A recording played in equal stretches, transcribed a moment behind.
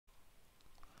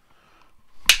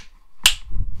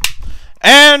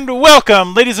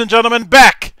Welcome, ladies and gentlemen,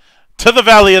 back to the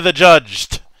Valley of the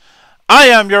Judged. I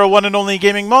am your one and only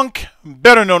gaming monk,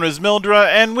 better known as Mildra,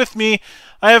 and with me,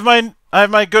 I have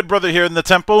my good brother here in the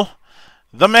temple,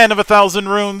 the man of 1,000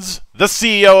 runes, the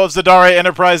CEO of Zadare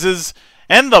Enterprises,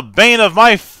 and the bane of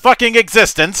my fucking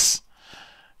existence,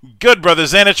 good brother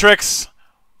Zangetsu.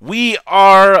 We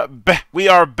are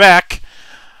back.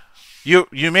 You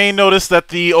may notice that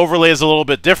the overlay is a little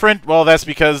bit different. Well, that's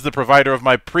because the provider of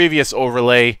my previous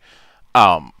overlay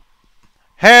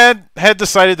had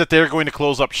decided that they're going to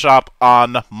close up shop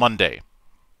on Monday.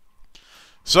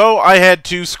 So I had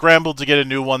to scramble to get a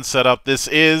new one set up. This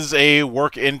is a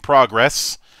work in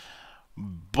progress,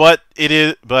 but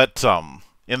in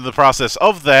the process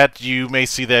of that, you may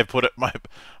see that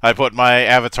I put my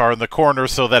avatar in the corner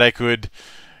so that I could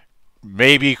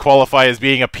maybe qualify as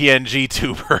being a PNG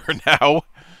tuber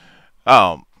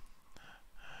now.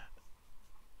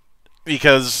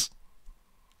 Because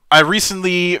I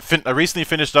recently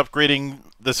finished upgrading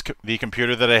the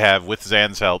computer that I have with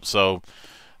Zan's help, so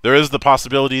there is the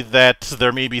possibility that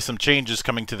there may be some changes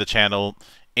coming to the channel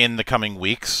in the coming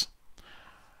weeks.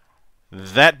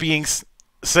 That being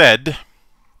said,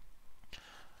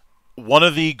 one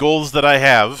of the goals that I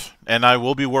have, and I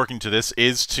will be working to this,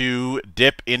 is to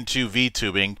dip into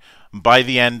VTubing by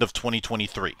the end of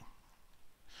 2023.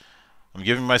 I'm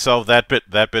giving myself that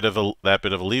bit of a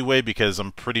leeway because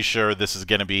I'm pretty sure this is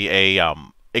going to be a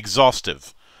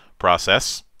exhaustive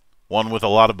process, one with a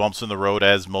lot of bumps in the road,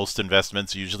 as most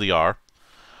investments usually are.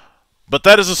 But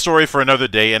that is a story for another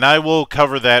day, and I will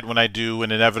cover that when I do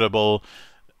an inevitable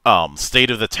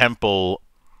State of the Temple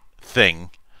thing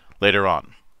later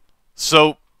on.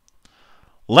 So,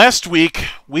 last week,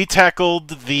 we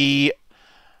tackled the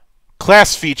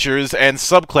class features and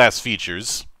subclass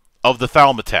features of the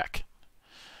Thaumatech.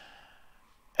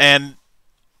 And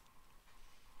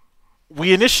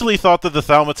we initially thought that the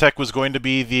Thaumatech was going to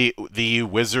be the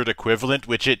wizard equivalent,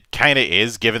 which it kind of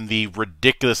is, given the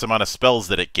ridiculous amount of spells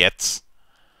that it gets.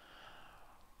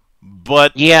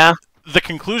 But yeah, the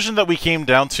conclusion that we came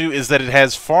down to is that it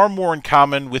has far more in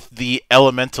common with the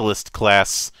Elementalist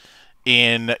class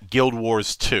in Guild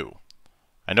Wars 2.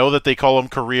 I know that they call them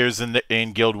careers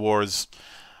in Guild Wars.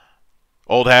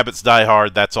 Old habits die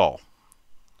hard, that's all.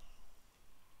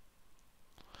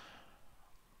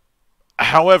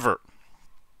 However,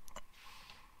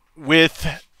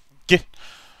 within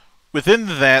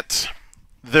that,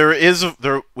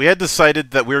 we had decided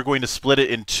that we were going to split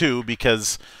it in two,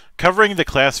 because covering the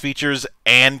class features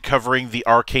and covering the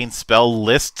arcane spell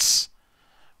lists,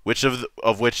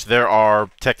 of which there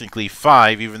are technically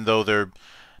 5, even though they're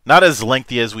not as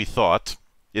lengthy as we thought.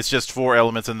 It's just 4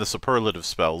 elements and the superlative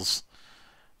spells.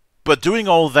 But doing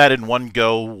all that in one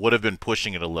go would have been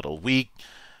pushing it a little. We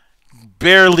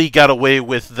barely got away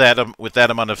with that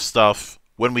amount of stuff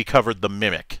when we covered the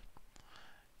Mimic.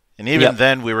 And even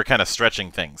then, we were kind of stretching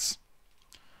things.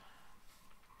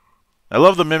 I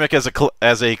love the Mimic as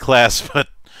a class, but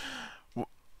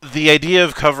the idea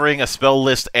of covering a spell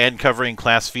list and covering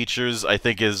class features, I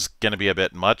think, is going to be a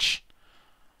bit much.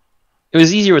 it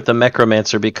was easier with the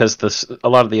Necromancer because a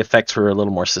lot of the effects were a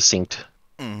little more succinct.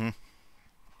 Mm-hmm.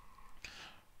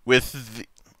 With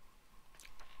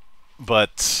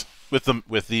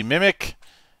the Mimic,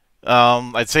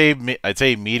 I'd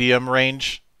say medium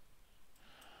range.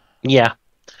 Yeah,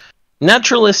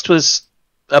 Naturalist was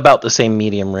about the same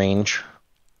medium range.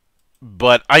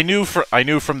 But I knew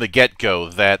from the get-go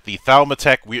that the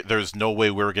Thaumatech, there's no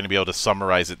way we were going to be able to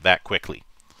summarize it that quickly.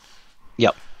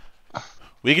 Yep.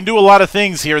 We can do a lot of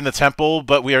things here in the temple,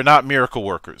 but we are not miracle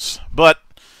workers. But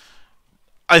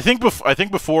I think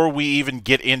before we even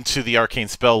get into the arcane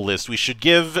spell list, we should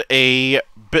give a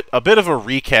bit of a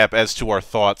recap as to our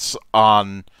thoughts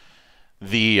on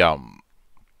the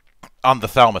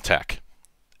Thaumatech,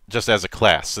 just as a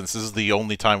class, since this is the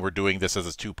only time we're doing this as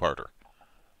a two-parter.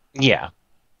 Yeah.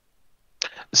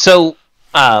 So,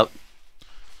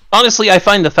 honestly, I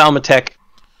find the Thaumatech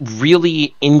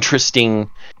really interesting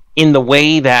in the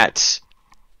way that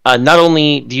not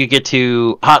only do you get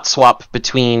to hot swap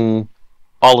between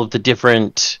all of the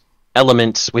different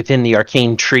elements within the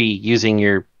arcane tree using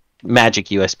your magic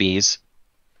USBs,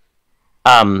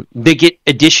 they get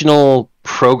additional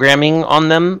programming on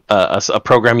them, a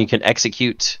program you can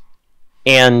execute,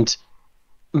 and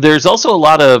there's also a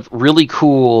lot of really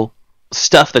cool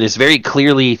stuff that is very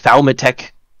clearly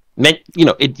Thaumatech meant.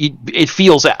 It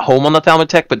feels at home on the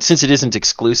Thaumatech, but since it isn't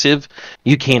exclusive,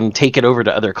 you can take it over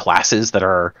to other classes that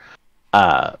are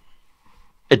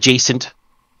adjacent.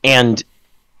 And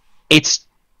it's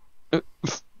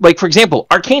like, for example,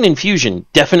 Arcane Infusion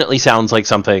definitely sounds like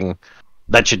something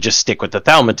that should just stick with the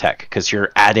Thaumatech, because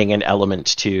you're adding an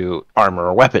element to armor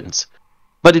or weapons.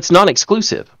 But it's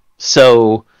non-exclusive,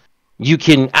 so you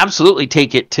can absolutely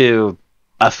take it to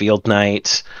a field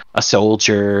knight, a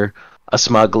soldier, a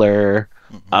smuggler,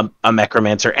 a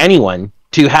necromancer, anyone,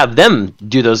 to have them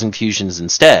do those infusions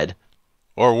instead.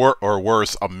 Or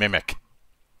worse, a mimic.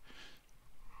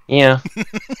 Yeah.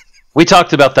 We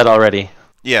talked about that already.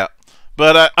 Yeah.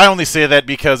 But I only say that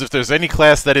because if there's any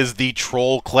class that is the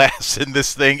troll class in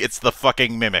this thing, it's the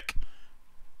fucking mimic.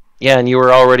 Yeah, and you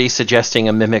were already suggesting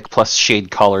a mimic plus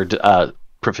shade-collared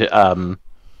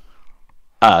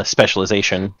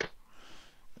specialization.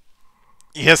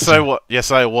 Yes,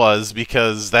 I was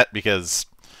because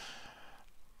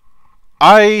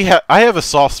I have a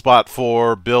soft spot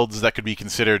for builds that could be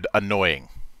considered annoying.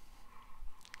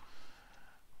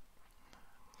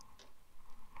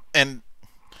 And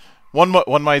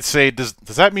one might say, does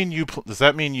that mean you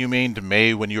mained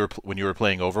Mei when you were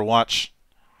playing Overwatch?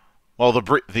 Well,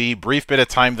 the brief bit of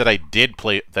time that I did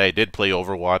play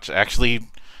Overwatch, actually,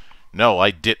 no,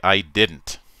 I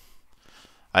didn't.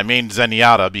 I mained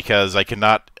Zenyatta because I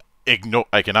cannot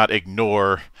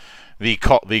ignore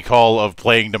the call of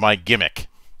playing to my gimmick.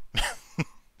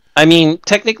 I mean,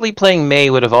 technically playing Mei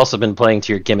would have also been playing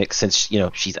to your gimmick since,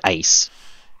 she's ice.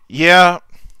 Yeah.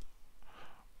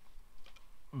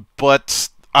 But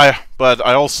I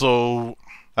also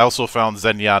found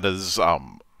Zenyatta's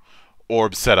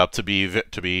orb setup to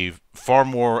be far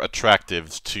more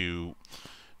attractive to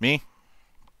me,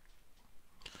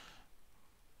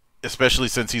 especially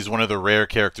since he's one of the rare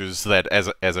characters that, as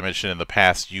I mentioned in the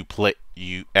past,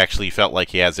 you actually felt like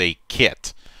he has a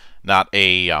kit, not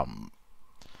a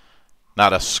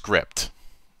script,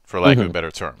 for lack of a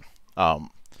better term.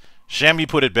 Shambi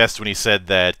put it best when he said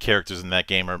that characters in that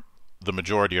game the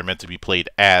majority are meant to be played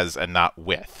as and not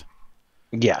with.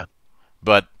 Yeah.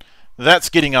 But that's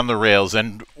getting on the rails,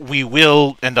 and we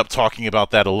will end up talking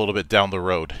about that a little bit down the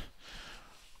road.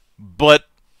 But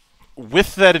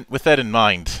with that in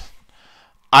mind,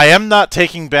 I am not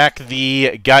taking back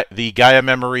the Gaia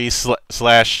memory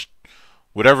slash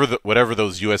whatever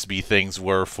those USB things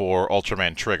were for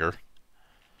Ultraman Trigger.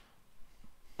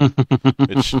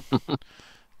 Which,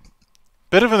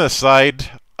 bit of an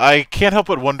aside, I can't help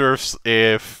but wonder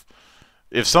if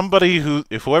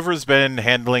whoever's been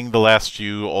handling the last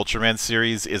few Ultraman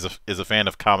series is a fan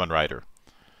of Kamen Rider.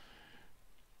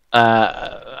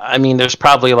 I mean, there's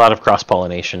probably a lot of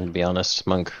cross-pollination, to be honest,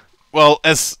 Monk. Well,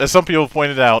 as some people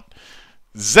pointed out,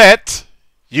 Zet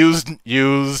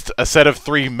used a set of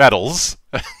 3 metals.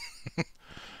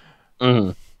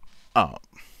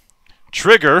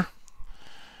 Trigger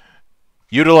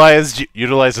utilized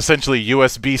essentially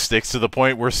USB sticks to the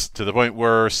point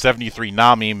where 73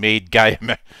 Nami made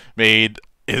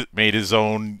his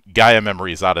own Gaia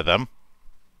memories out of them.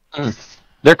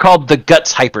 They're called the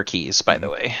Guts Hyperkeys, by the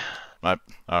way. All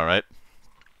right.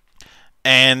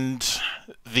 And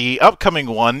the upcoming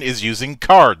one is using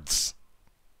cards.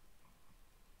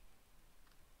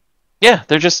 Yeah,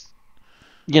 they're just,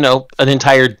 an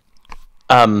entire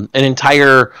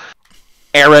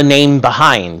era name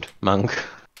behind, Monk.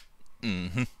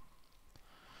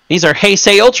 These are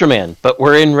Heisei Ultraman, but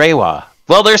we're in Reiwa.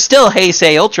 Well, they're still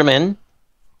Heisei Ultraman.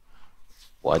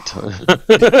 What?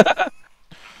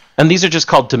 And these are just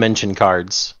called dimension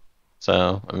cards.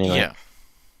 So, I mean, yeah.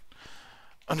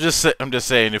 I'm just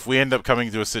saying, if we end up coming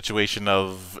to a situation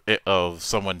of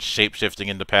someone shape-shifting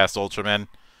into past Ultraman,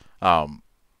 I'm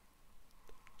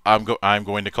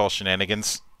going to call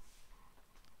shenanigans.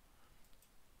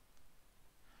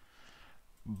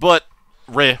 But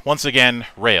once again,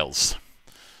 Rails.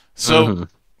 So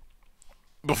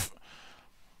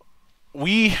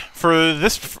for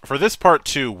this part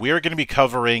 2, we are going to be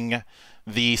covering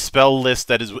the spell list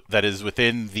that is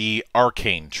within the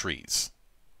arcane trees,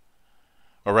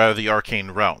 or rather the arcane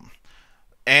realm.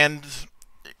 And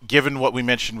given what we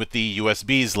mentioned with the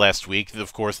USBs last week,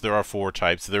 of course there are 4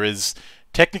 types. There is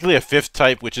technically a 5th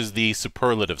type, which is the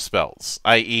superlative spells,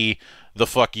 i.e. the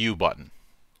fuck you button.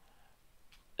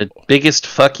 The biggest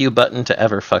fuck you button to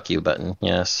ever fuck you button,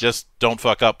 yes. Just don't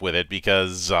fuck up with it,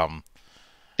 because then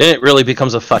it really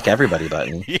becomes a fuck everybody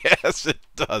button. Yes, it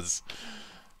does.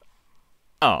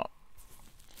 Oh.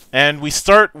 And we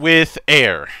start with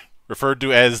air, referred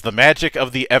to as the magic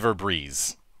of the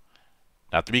Everbreeze.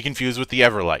 Not to be confused with the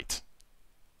Everlight.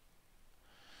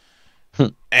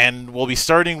 And we'll be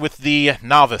starting with the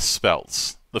novice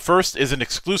spells. The first is an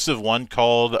exclusive one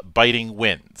called Biting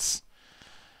Winds.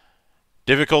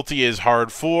 Difficulty is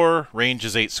hard 4, range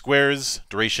is 8 squares,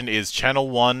 duration is channel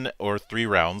 1 or 3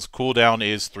 rounds, cooldown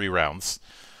is 3 rounds.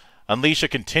 Unleash a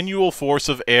continual force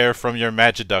of air from your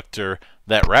Magiductor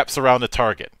that wraps around the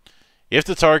target. If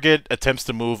the target attempts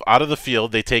to move out of the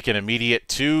field, they take an immediate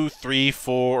 2, 3,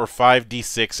 4, or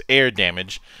 5d6 air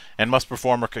damage and must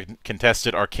perform a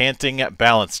contested Arcanting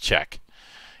balance check.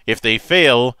 If they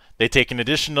fail, they take an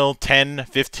additional 10,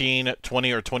 15,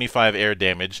 20, or 25 air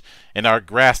damage and are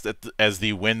grasped as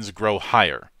the winds grow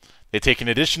higher. They take an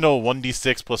additional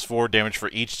 1d6 plus 4 damage for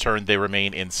each turn they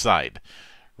remain inside.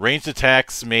 Ranged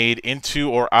attacks made into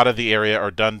or out of the area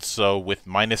are done so with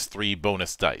 -3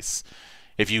 bonus dice.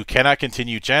 If you cannot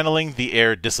continue channeling, the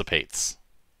air dissipates.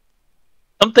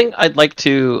 Something I'd like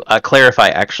to clarify,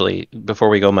 actually, before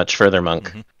we go much further,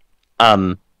 Monk.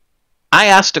 I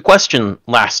asked a question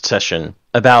last session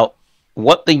about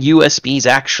what the USBs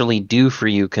actually do for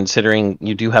you, considering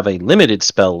you do have a limited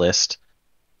spell list,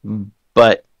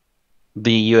 but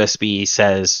the USB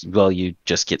says, well, you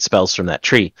just get spells from that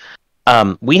tree.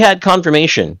 We had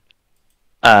confirmation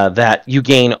that you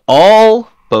gain all,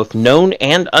 both known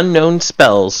and unknown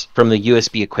spells from the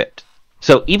USB equipped.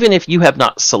 So even if you have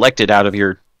not selected out of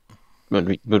your,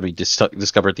 what we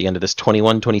discover at the end of this,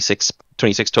 21, 26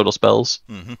 total spells,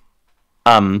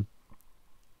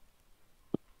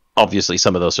 obviously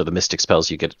some of those are the mystic spells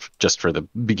you get just for the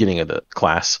beginning of the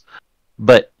class.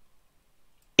 But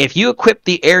if you equip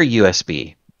the air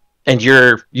USB and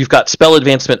you've got spell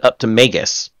advancement up to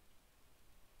Magus,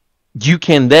 you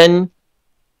can then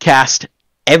cast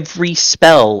every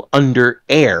spell under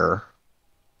air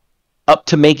up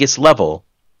to Magus level,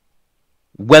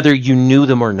 whether you knew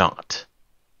them or not.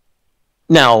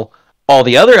 Now, all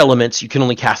the other elements, you can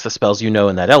only cast the spells you know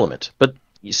in that element. But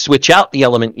you switch out the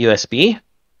element USB,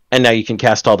 and now you can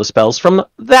cast all the spells from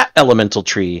that elemental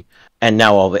tree. And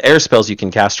now all the air spells you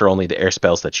can cast are only the air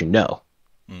spells that you know.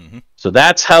 So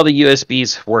that's how the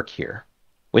USBs work here,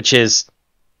 which is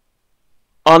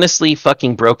honestly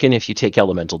fucking broken if you take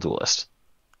Elemental Duelist.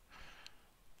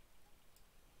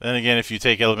 Then again, if you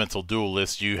take Elemental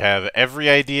Duelist, you have every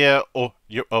idea of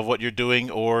what you're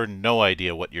doing or no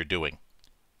idea what you're doing.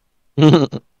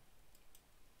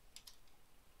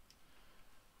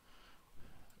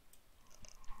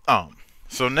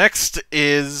 So next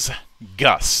is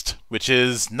Gust, which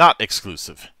is not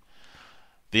exclusive.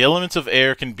 The element of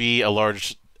air can be a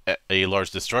large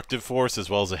destructive force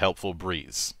as well as a helpful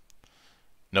breeze.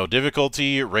 No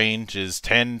difficulty, range is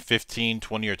 10, 15,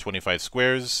 20, or 25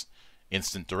 squares.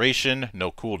 Instant duration, no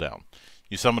cooldown.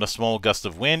 You summon a small gust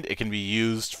of wind. It can be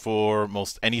used for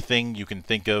most anything you can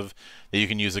think of that you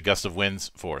can use a gust of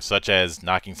wind for, such as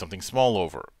knocking something small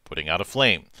over, putting out a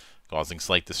flame, causing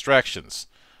slight distractions,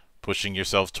 pushing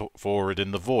yourself forward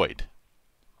in the void.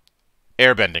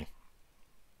 Airbending.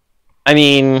 I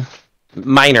mean,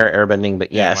 minor airbending,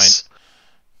 but yes.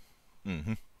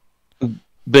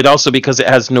 But also because it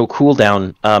has no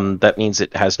cooldown, that means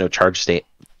it has no charge state.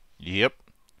 Yep.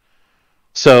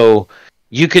 So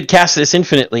you could cast this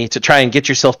infinitely to try and get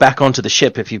yourself back onto the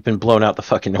ship if you've been blown out the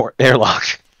fucking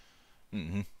airlock.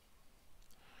 Wonder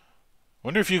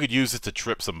if you could use it to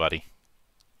trip somebody.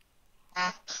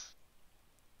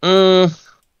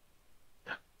 If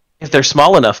they're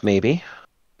small enough, maybe.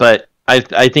 But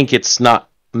I think it's not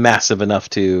massive enough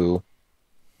to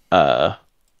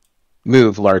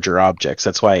move larger objects.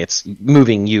 That's why it's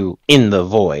moving you in the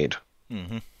void,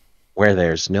 where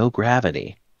there's no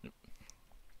gravity.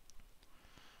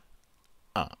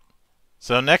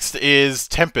 So next is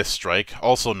Tempest Strike,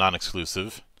 also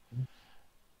non-exclusive.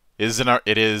 It is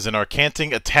an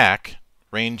Arcanting attack.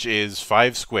 Range is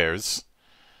 5 squares.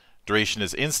 Duration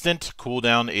is instant.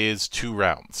 Cooldown is 2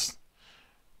 rounds.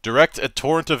 Direct a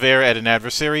torrent of air at an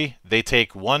adversary. They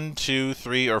take 1, 2,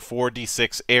 3, or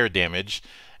 4d6 air damage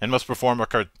and must perform a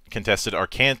contested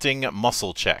Arcanting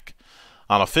muscle check.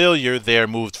 On a failure, they are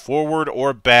moved forward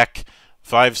or back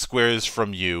 5 squares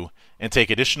from you and take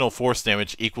additional force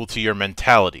damage equal to your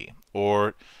mentality,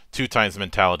 or 2 times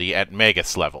mentality at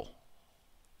Magus level.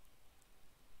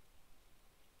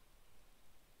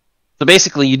 So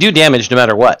basically, you do damage no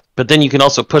matter what, but then you can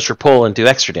also push or pull and do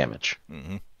extra damage.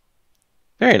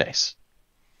 Very nice.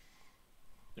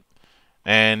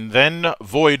 And then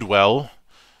Voidwell,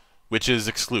 which is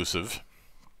exclusive.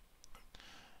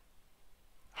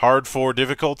 Hard 4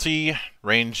 difficulty,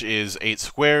 range is 8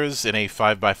 squares in a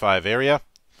 5x5 area.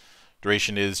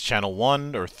 Duration is channel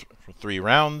 1 or 3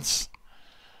 rounds.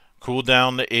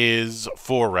 Cooldown is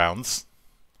 4 rounds.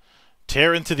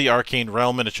 Tear into the arcane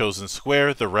realm in a chosen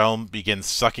square. The realm begins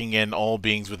sucking in all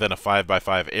beings within a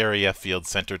 5x5 area field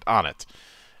centered on it.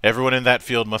 Everyone in that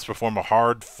field must perform a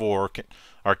hard 4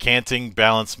 Arcanting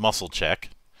balance muscle check.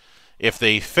 If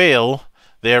they fail,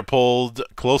 they are pulled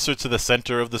closer to the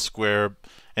center of the square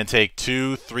and take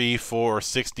 2, 3, 4, or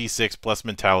 6d6 plus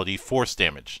mentality force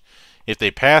damage. If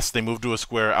they pass, they move to a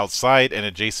square outside and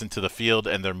adjacent to the field,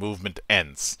 and their movement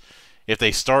ends. If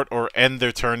they start or end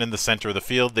their turn in the center of the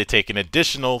field, they take an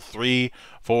additional 3,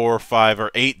 4, 5, or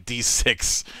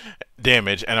 8d6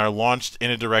 damage and are launched in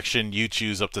a direction you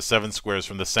choose up to 7 squares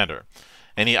from the center.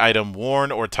 Any item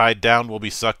worn or tied down will be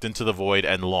sucked into the void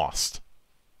and lost.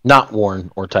 Not worn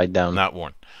or tied down. Not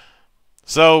worn.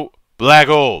 So, black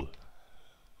hole.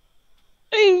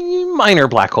 A minor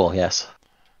black hole, yes.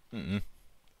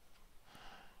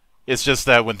 It's just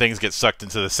that when things get sucked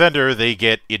into the center, they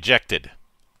get ejected.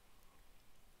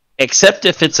 Except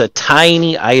if it's a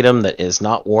tiny item that is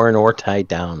not worn or tied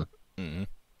down. I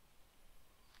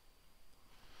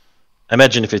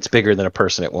imagine if it's bigger than a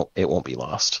person, it won't be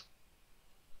lost.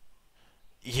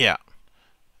 Yeah,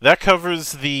 that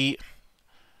covers the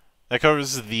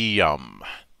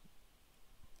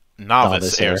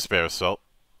novice air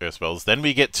spells. Then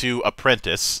we get to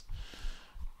apprentice,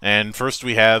 and first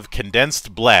we have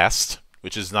condensed blast,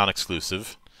 which is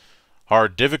non-exclusive.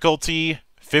 Hard difficulty,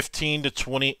 15 to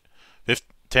 20,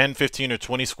 10, 15, or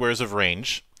 20 squares of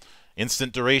range.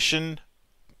 Instant duration,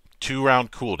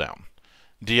 2-round cooldown.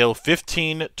 Deal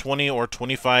 15, 20, or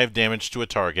 25 damage to a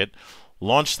target.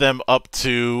 Launch them up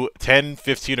to 10,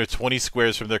 15, or 20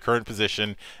 squares from their current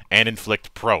position and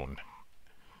inflict prone.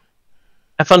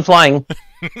 Have fun flying.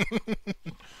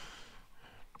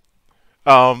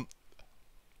 Given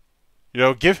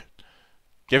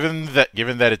that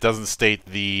it doesn't state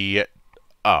the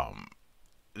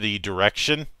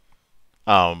direction,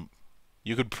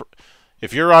 you could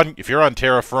if you're on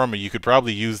terra firma, you could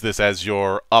probably use this as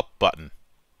your up button.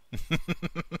 I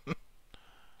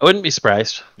wouldn't be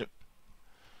surprised. Yep.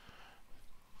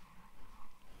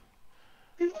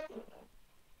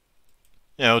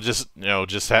 Just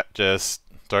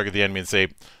target the enemy and say,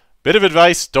 "Bit of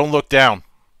advice: don't look down."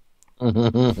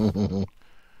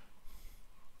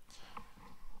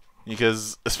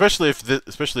 Because especially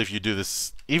if you do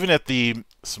this even at the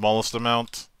smallest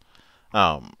amount,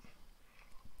 you're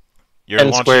 10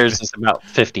 launching squares is about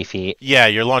 50 feet. Yeah,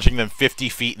 you're launching them 50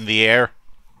 feet in the air.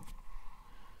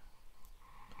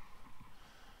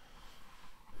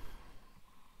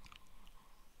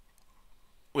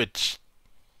 Which,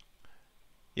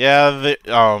 yeah,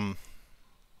 I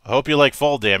hope you like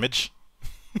fall damage.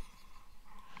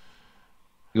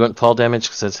 You want fall damage?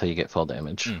 Because that's how you get fall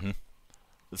damage.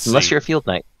 Unless you're a field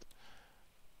knight.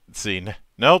 Let's see.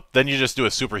 Nope, then you just do a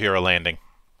superhero landing.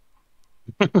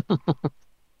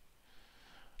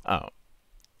 Oh.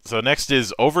 So next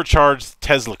is Overcharged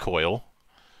Tesla Coil.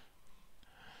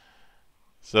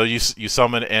 So you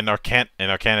summon an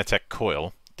Arcanatech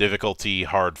Coil. Difficulty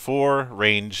hard 4,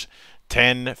 range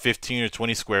 10, 15, or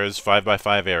 20 squares,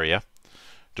 5x5 area.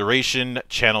 Duration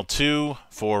channel 2,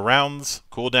 4 rounds.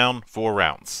 Cooldown 4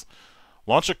 rounds.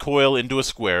 Launch a coil into a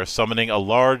square, summoning a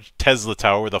large Tesla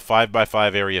tower with a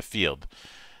 5x5 area field.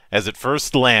 As it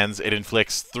first lands, it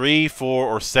inflicts 3, 4,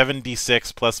 or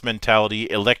 7d6 plus mentality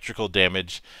electrical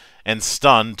damage and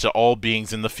stun to all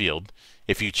beings in the field.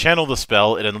 If you channel the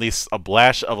spell, it unleashes a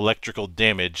blast of electrical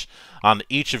damage on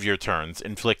each of your turns,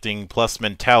 inflicting plus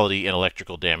mentality and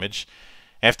electrical damage.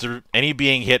 After any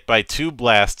being hit by 2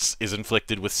 blasts is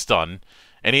inflicted with stun,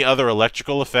 any other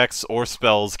electrical effects or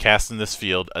spells cast in this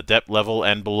field, adept level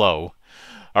and below,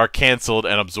 are cancelled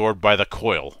and absorbed by the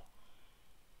coil.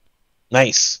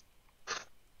 Nice.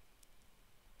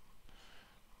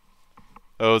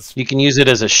 Oh, you can use it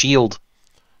as a shield.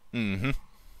 And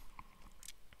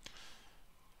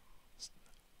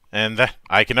that,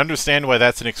 I can understand why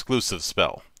that's an exclusive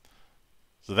spell.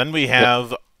 So then we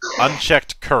have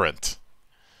Unchecked Current.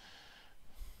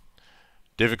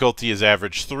 Difficulty is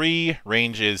average 3,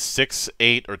 range is 6,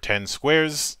 8, or 10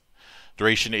 squares.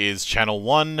 Duration is channel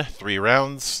 1, 3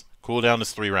 rounds. Cooldown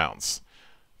is 3 rounds.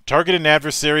 Target an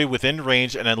adversary within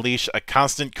range and unleash a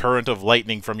constant current of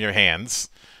lightning from your hands.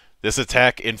 This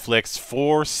attack inflicts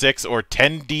 4, 6, or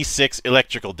 10d6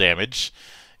 electrical damage.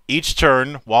 Each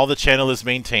turn, while the channel is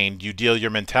maintained, you deal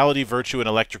your mentality, virtue, and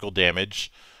electrical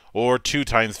damage, or 2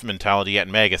 times mentality at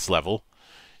Magus level.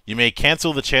 You may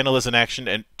cancel the channel as an action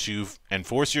and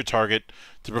force your target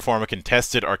to perform a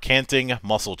contested Arcanting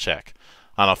muscle check.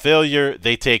 On a failure,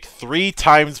 they take 3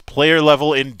 times player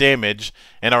level in damage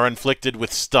and are inflicted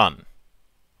with stun.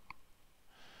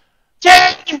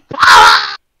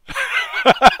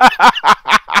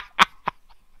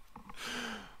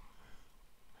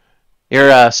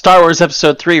 Your Star Wars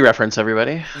Episode 3 reference,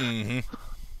 everybody.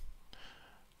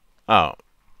 Oh.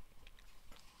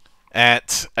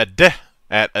 At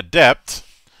Adept,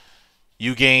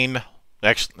 you gain...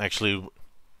 Actually...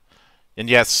 And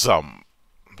yes,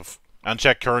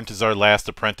 Unchecked Current is our last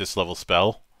apprentice level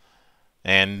spell,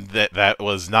 and that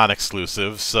was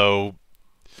non-exclusive. So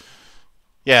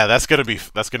yeah, that's gonna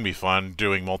be fun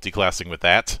doing multi-classing with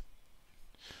that.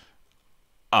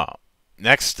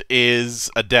 Next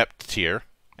is Adept tier,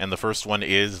 and the first one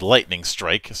is Lightning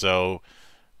Strike. So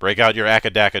break out your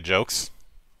Akadaka jokes.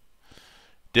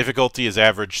 Difficulty is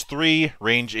average 3.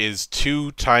 Range is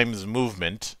 2 times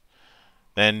movement.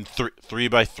 Then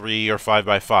 3x3 or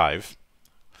 5x5.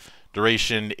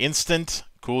 Duration instant.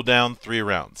 Cooldown 3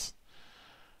 rounds.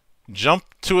 Jump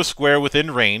to a square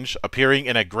within range, appearing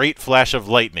in a great flash of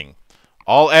lightning.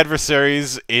 All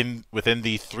adversaries within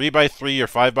the 3x3 or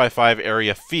 5x5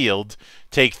 area field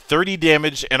take 30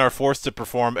 damage and are forced to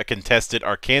perform a contested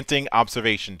Arcanting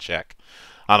observation check.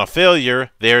 On a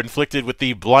failure, they are inflicted with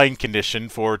the blind condition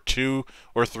for 2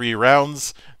 or 3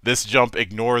 rounds. This jump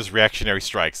ignores reactionary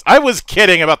strikes. I was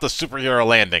kidding about the superhero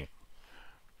landing.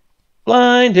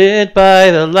 Blinded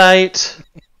by the light.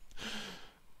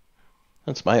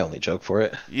 That's my only joke for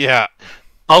it. Yeah.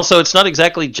 Also, it's not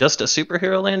exactly just a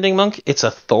superhero landing, Monk. It's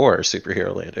a Thor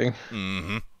superhero landing.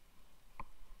 Mm-hmm.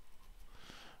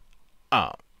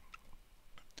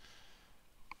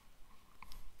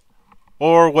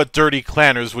 Or what dirty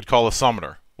clanners would call a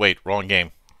summoner. Wait, wrong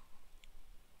game.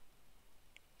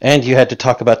 And you had to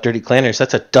talk about dirty clanners.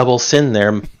 That's a double sin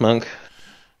there, Monk.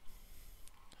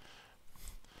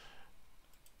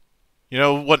 You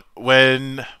know what?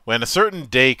 When a certain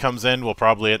day comes in, I'll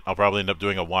probably end up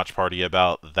doing a watch party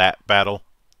about that battle.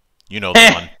 You know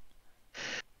the one.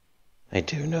 I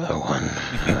do know the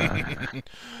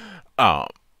one.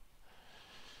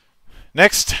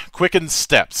 Next, Quicken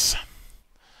Steps.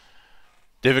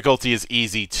 Difficulty is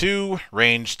easy 2,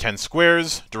 range 10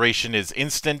 squares, duration is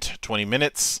instant, 20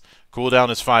 minutes,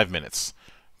 cooldown is 5 minutes.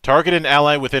 Target an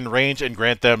ally within range and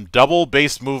grant them double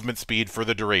base movement speed for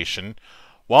the duration.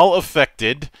 While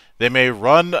affected, they may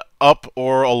run up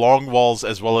or along walls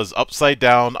as well as upside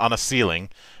down on a ceiling,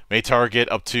 may target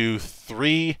up to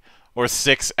 3 or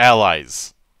 6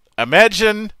 allies.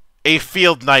 Imagine a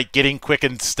field knight getting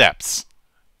quickened steps.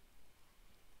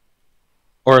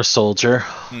 Or a soldier.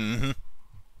 Mm-hmm.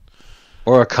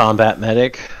 Or a combat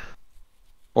medic.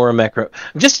 Or a macro.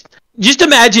 Just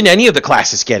imagine any of the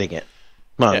classes getting it,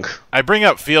 Monk. Yeah, I bring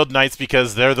up field knights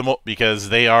because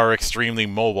they are extremely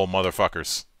mobile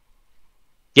motherfuckers.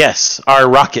 Yes, our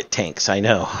rocket tanks, I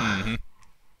know. Mm-hmm.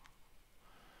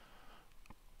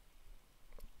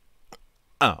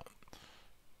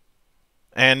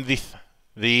 And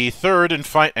the third and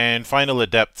final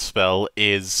adept spell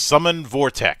is Summon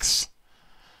Vortex.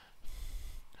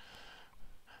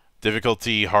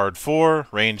 Difficulty hard 4,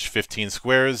 range 15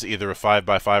 squares, either a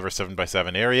 5x5 or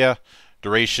 7x7 area.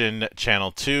 Duration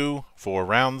channel 2, 4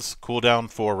 rounds, cooldown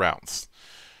 4 rounds.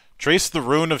 Trace the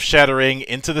rune of shattering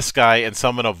into the sky and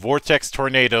summon a vortex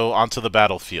tornado onto the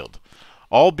battlefield.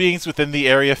 All beings within the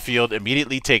area field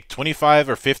immediately take 25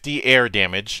 or 50 air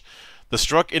damage. The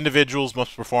struck individuals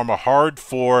must perform a hard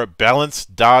 4 balance,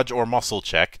 dodge, or muscle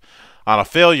check. On a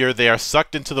failure, they are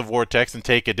sucked into the vortex and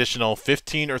take additional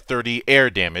 15 or 30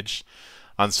 air damage.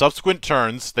 On subsequent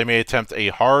turns, they may attempt a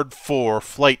hard 4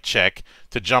 flight check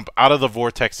to jump out of the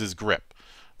vortex's grip.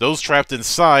 Those trapped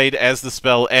inside as the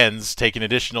spell ends take an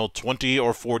additional 20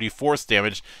 or 40 force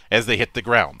damage as they hit the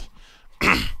ground.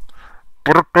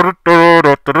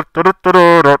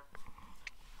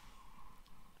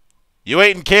 You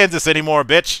ain't in Kansas anymore,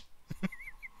 bitch.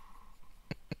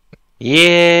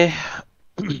 Yeah.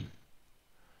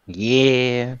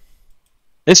 Yeah.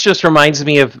 This just reminds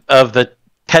me of the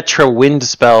Tetra Wind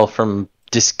spell from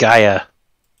Disgaea.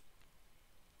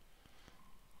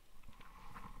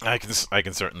 I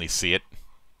can certainly see it.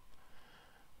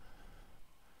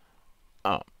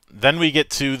 Then we get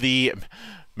to the...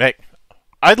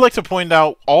 I'd like to point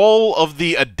out all of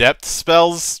the adept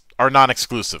spells are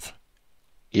non-exclusive.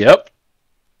 Yep.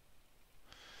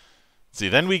 See,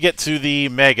 then we get to the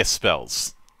mega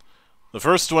spells. The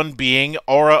first one being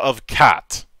Aura of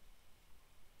Kat.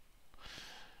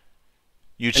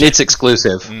 And it's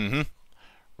exclusive. Mm-hmm.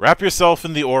 Wrap yourself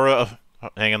in the aura of...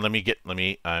 Hang on,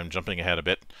 I'm jumping ahead a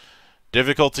bit.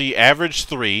 Difficulty average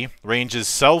 3. Range is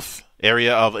self.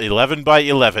 Area of 11 by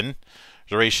 11.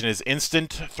 Duration is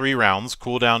instant, 3 rounds.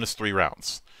 Cooldown is 3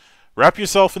 rounds. Wrap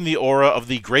yourself in the aura of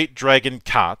the Great Dragon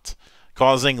Kat,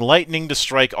 causing lightning to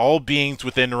strike all beings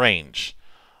within range.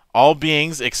 All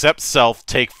beings except self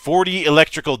take 40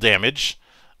 electrical damage.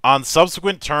 On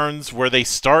subsequent turns where they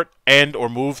start, end, or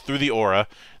move through the aura,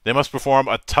 they must perform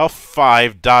a tough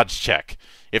 5 dodge check.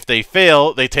 If they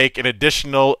fail, they take an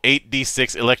additional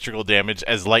 8d6 electrical damage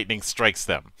as lightning strikes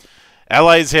them.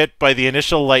 Allies hit by the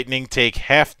initial lightning take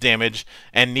half damage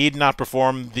and need not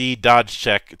perform the dodge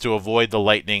check to avoid the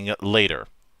lightning later.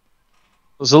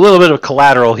 There's a little bit of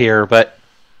collateral here, but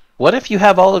what if you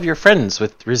have all of your friends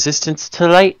with resistance to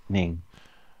lightning?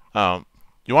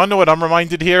 You want to know what I'm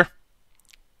reminded here?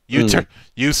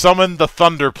 You summon the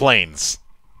Thunder Planes.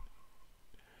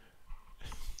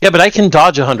 Yeah, but I can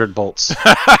dodge 100 bolts.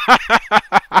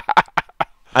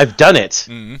 I've done it.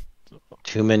 Mm-hmm.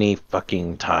 Too many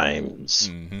fucking times.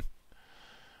 Mm-hmm.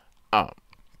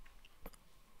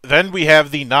 Then we have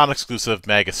the non-exclusive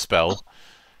Magus spell,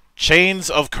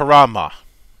 Chains of Karama.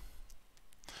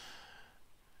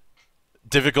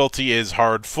 Difficulty is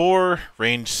hard 4,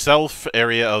 range self,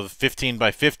 area of 15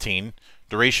 by 15.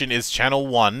 Duration is channel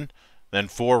 1, then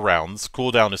 4 rounds.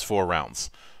 Cooldown is 4 rounds.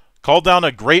 Call down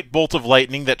a great bolt of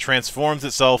lightning that transforms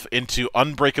itself into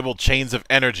unbreakable chains of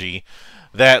energy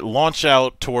that launch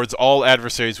out towards all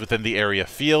adversaries within the area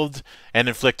field and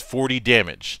inflict 40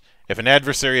 damage. If an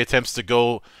adversary attempts to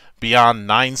go beyond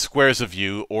 9 squares of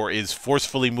you or is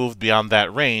forcefully moved beyond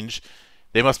that range,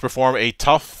 they must perform a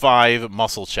tough 5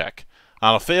 muscle check.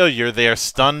 On a failure, they are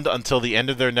stunned until the end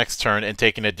of their next turn and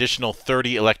take an additional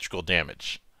 30 electrical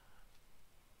damage.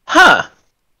 Huh.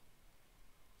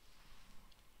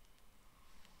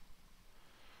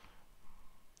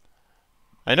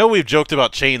 I know we've joked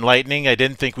about chain lightning. I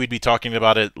didn't think we'd be talking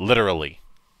about it literally.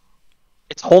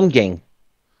 It's Holmgang,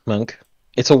 Monk.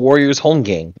 It's a Warriors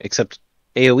Holmgang, except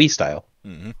AoE style.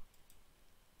 Mm-hmm.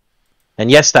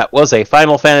 And yes, that was a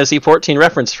Final Fantasy XIV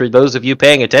reference for those of you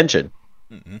paying attention.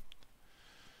 Mm-hmm.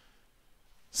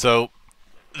 So,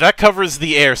 that covers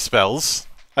the air spells.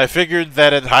 I figured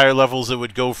that at higher levels it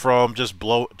would go from just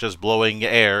blowing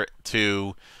air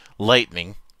to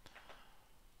lightning.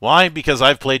 Why? Because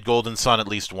I've played Golden Sun at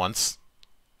least once.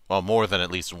 Well, more than at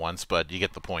least once, but you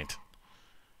get the point.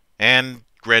 And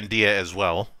Grandia as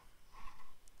well.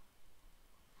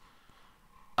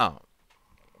 Oh.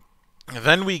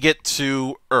 Then we get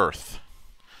to Earth,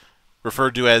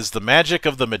 referred to as the magic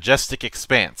of the majestic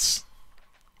expanse.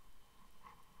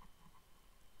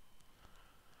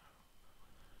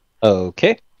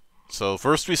 Okay. So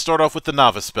first we start off with the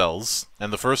novice spells,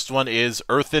 and the first one is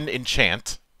Earthen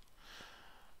Enchant.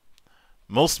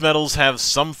 Most metals have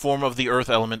some form of the earth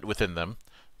element within them.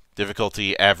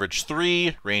 Difficulty average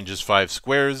 3, range is 5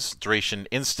 squares, duration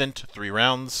instant, 3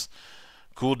 rounds.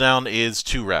 Cooldown is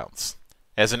 2 rounds.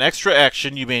 As an extra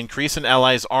action, you may increase an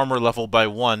ally's armor level by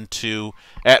 1 to,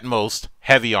 at most,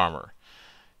 heavy armor.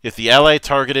 If the ally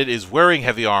targeted is wearing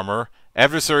heavy armor,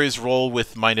 adversaries roll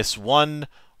with -1,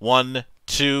 1,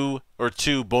 2, or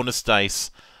 2 bonus dice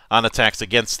on attacks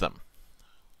against them.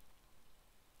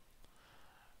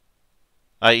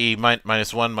 I.e., -1,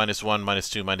 -1,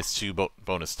 -2, -2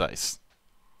 bonus dice.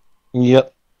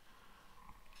 Yep.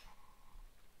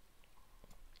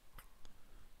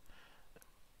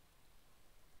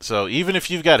 So even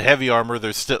if you've got heavy armor,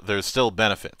 there's still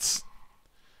benefits.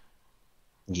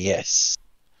 Yes.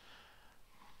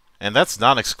 And that's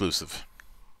non-exclusive.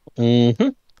 Mm-hmm.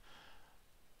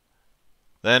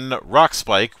 Then Rock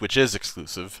Spike, which is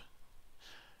exclusive.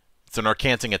 It's an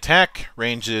Arcanting attack.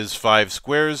 Range is 5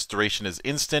 squares. Duration is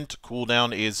instant.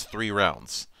 Cooldown is 3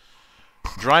 rounds.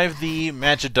 Drive the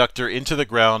Magiductor into the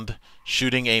ground,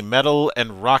 shooting a metal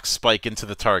and rock spike into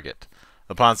the target.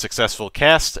 Upon successful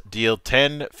cast, deal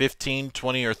 10, 15,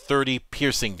 20, or 30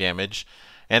 piercing damage,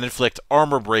 and inflict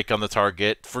armor break on the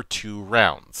target for 2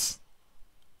 rounds.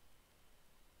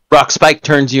 Rock Spike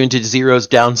turns you into Zero's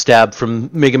down stab from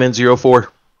Mega Man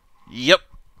 04. Yep.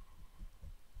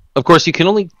 Of course, you can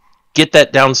only get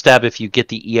that down stab if you get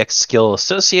the EX skill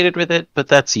associated with it, but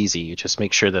that's easy. You just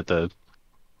make sure that the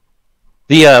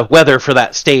weather for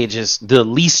that stage is the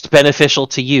least beneficial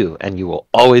to you, and you will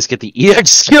always get the EX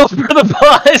skill for the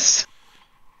boss.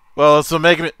 Well, it's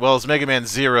Mega Man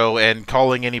 0, and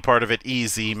calling any part of it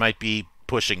easy might be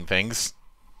pushing things.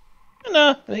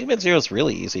 No, Mega Man 0 is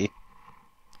really easy.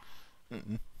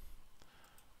 Mm-mm.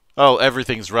 Oh,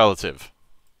 everything's relative.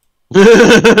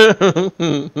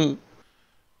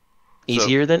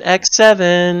 Easier than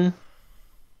X7.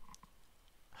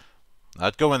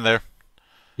 Not going there.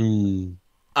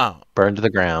 Oh. Burn to the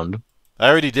ground. I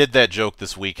already did that joke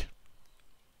this week.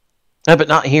 But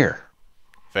not here.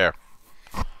 Fair.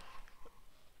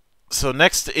 So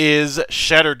next is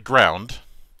Shattered Ground.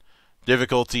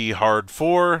 Difficulty hard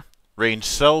 4. Range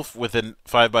self within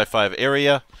 5x5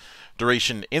 area.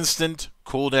 Duration instant.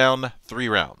 Cooldown 3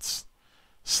 rounds.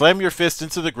 Slam your fist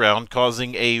into the ground,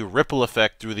 causing a ripple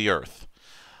effect through the earth.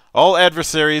 All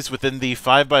adversaries within the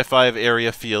 5x5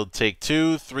 area field take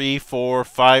 2, 3, 4,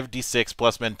 5d6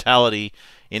 plus mentality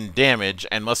in damage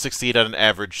and must succeed at an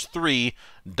average 3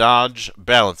 dodge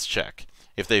balance check.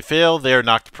 If they fail, they are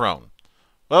knocked prone.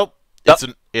 Well,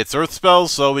 it's Earth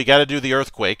spells, so we gotta do the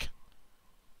Earthquake.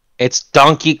 It's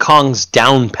Donkey Kong's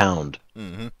down pound.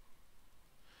 Mm-hmm.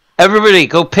 Everybody,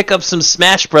 go pick up some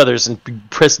Smash Brothers and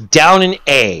press down and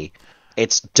A.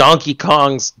 It's Donkey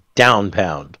Kong's down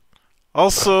pound.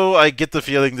 Also, I get the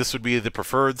feeling this would be the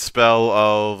preferred spell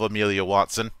of Amelia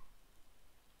Watson.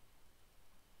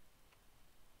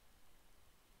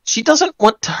 She doesn't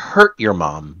want to hurt your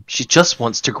mom. She just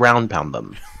wants to ground pound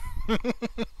them.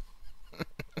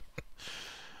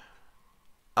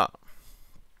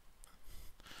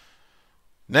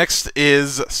 Next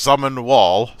is Summon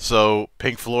Wall, so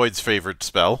Pink Floyd's favorite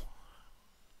spell.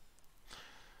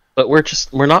 But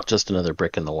we're not just another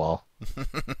brick in the wall.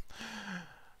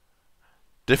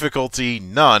 Difficulty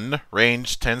None,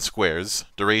 range 10 squares,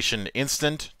 duration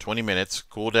instant 20 minutes,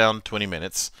 cooldown 20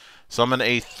 minutes. Summon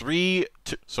a 2,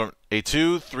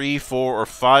 3, 4, or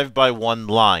 5x1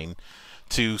 line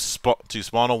to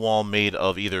spawn a wall made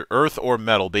of either earth or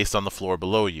metal based on the floor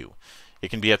below you. It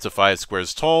can be up to 5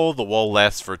 squares tall. The wall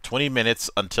lasts for 20 minutes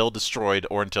until destroyed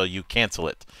or until you cancel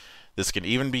it. This can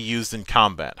even be used in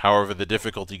combat. However, the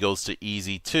difficulty goes to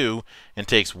easy 2 and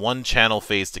takes 1 channel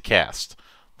phase to cast.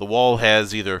 The wall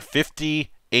has either 50,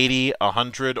 80,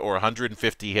 100, or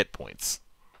 150 hit points.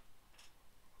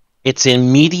 It's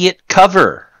immediate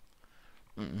cover.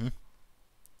 Mm-hmm.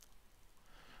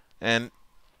 And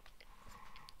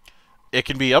it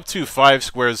can be up to 5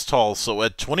 squares tall, so a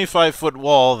 25-foot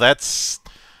wall, that's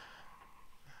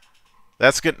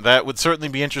good. That would certainly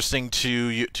be interesting to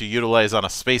utilize on a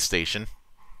space station.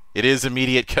 It is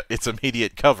immediate. It's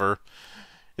immediate cover.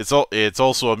 It's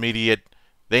also immediate.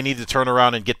 They need to turn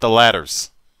around and get the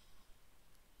ladders.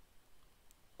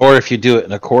 Or if you do it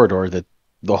in a corridor, that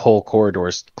the whole corridor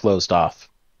is closed off.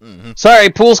 Mm-hmm. Sorry,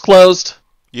 pool's closed.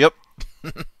 Yep.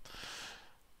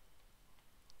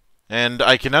 And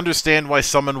I can understand why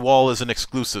Summon Wall is an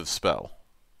exclusive spell.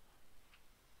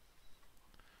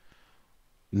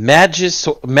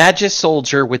 Magus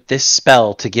Soldier with this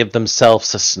spell to give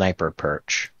themselves a sniper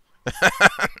perch.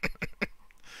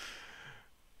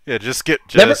 Yeah, just get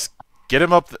him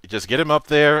up. Just get him up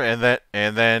there,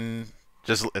 and then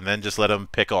just let him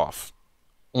pick off.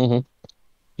 Mm-hmm.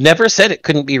 Never said it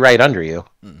couldn't be right under you.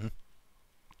 Mm-hmm.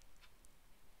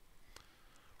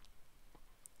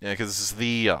 Yeah, because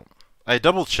I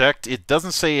double checked. It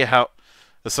doesn't say how.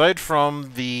 Aside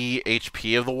from the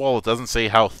HP of the wall, it doesn't say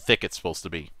how thick it's supposed to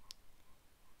be.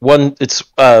 It's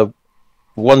 1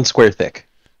 square thick.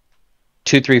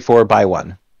 2, 3, 4 by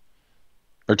 1,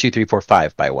 or 2, 3, 4,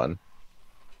 5 by 1.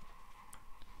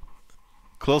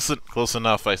 Close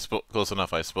enough, I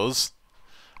suppose.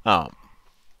 So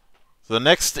the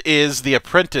next is the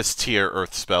Apprentice tier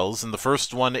Earth spells, and the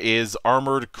first one is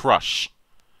Armored Crush.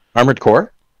 Armored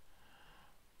Core?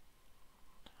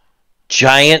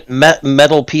 Giant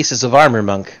metal pieces of armor,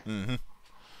 monk. Mm-hmm.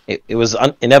 It was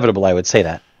inevitable, I would say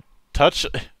that. Touch.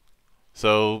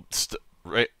 So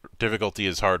difficulty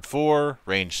is hard 4,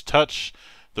 range touch.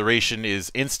 Duration is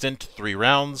instant 3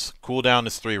 rounds. Cooldown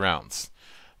is 3 rounds.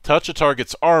 Touch a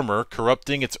target's armor,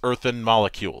 corrupting its earthen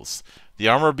molecules. The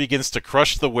armor begins to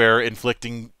crush the wearer,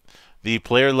 inflicting the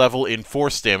player level in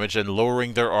force damage and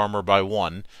lowering their armor by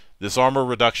 1. This armor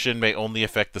reduction may only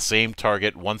affect the same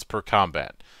target once per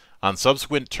combat. On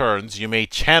subsequent turns, you may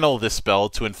channel this spell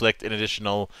to inflict an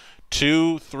additional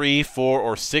 2, 3, 4,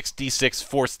 or 6d6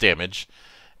 force damage.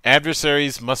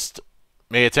 Adversaries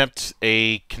may attempt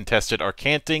a contested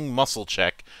Arcanting muscle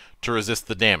check to resist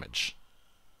the damage.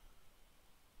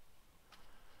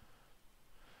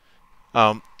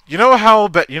 You know how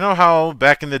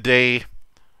back in the day,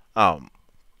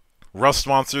 rust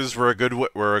monsters were a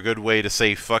good way to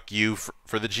say fuck you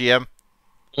for the GM.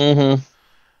 Mm-hmm.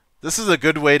 This is a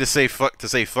good way to say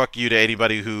fuck you to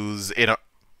anybody who's in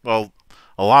a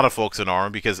lot of folks in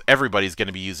armor, because everybody's going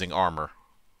to be using armor.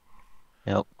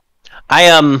 Yep. I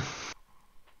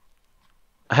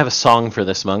have a song for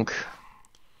this, monk,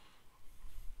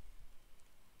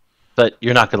 but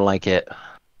you're not gonna like it.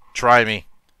 Try me.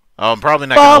 I'm probably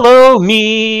not. Follow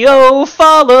me, oh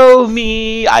follow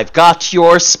me. I've got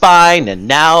your spine, and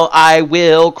now I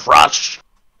will crush.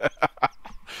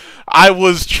 I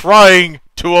was trying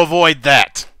to avoid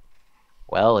that.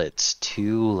 Well, it's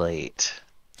too late.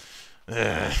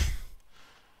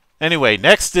 Anyway,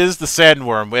 next is the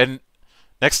Sandworm,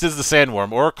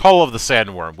 or Call of the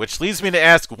Sandworm, which leads me to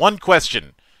ask one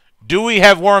question: do we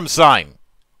have Worm Sign?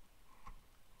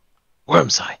 Worm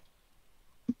Sign.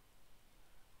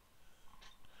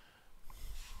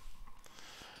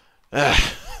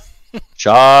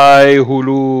 Shai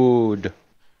Hulud.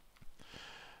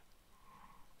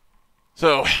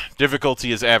 So,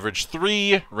 difficulty is average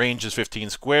 3, range is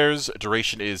 15 squares,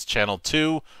 duration is channel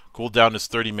 2, cooldown is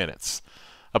 30 minutes.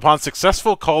 Upon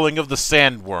successful calling of the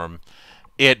sandworm,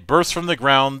 it bursts from the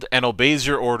ground and obeys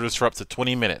your orders for up to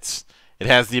 20 minutes. It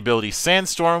has the ability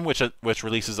Sandstorm, which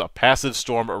releases a passive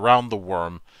storm around the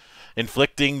worm,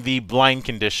 inflicting the blind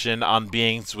condition on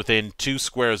beings within 2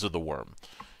 squares of the worm.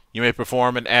 You may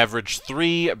perform an average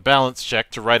 3 balance check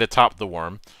to ride atop the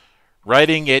worm.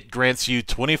 Riding it grants you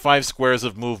 25 squares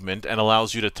of movement and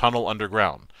allows you to tunnel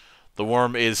underground. The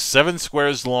worm is 7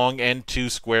 squares long and 2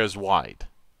 squares wide.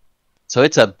 So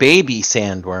it's a baby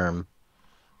sandworm.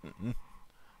 Mm-hmm.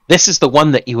 This is the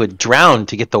one that you would drown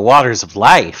to get the waters of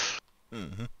life.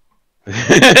 Mm-hmm.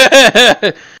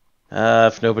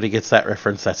 If nobody gets that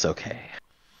reference, that's okay.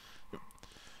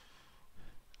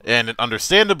 And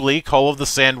understandably, Call of the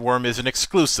Sandworm is an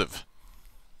exclusive.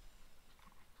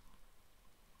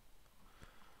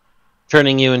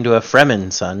 Turning you into a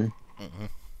Fremen, son. Mm-hmm.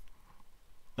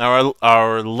 Now,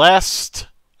 our last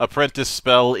apprentice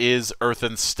spell is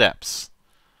Earthen Steps.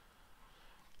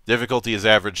 Difficulty is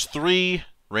average 3,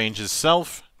 range is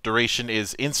self, duration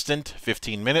is instant,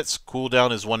 15 minutes,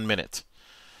 cooldown is 1 minute.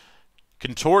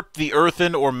 Contort the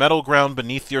earthen or metal ground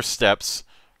beneath your steps,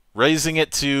 raising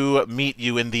it to meet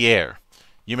you in the air.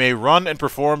 You may run and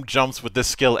perform jumps with this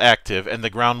skill active, and the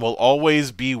ground will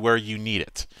always be where you need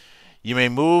it. You may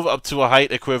move up to a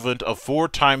height equivalent of 4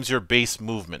 times your base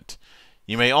movement.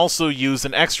 You may also use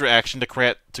an extra action to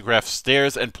craft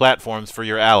stairs and platforms for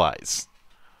your allies.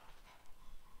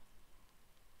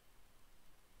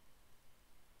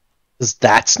 Because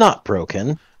that's not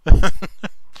broken.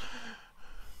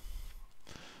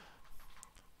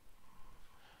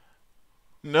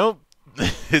 Nope.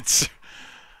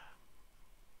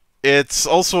 It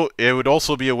would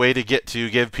also be a way to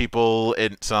give people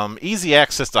some easy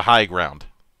access to high ground.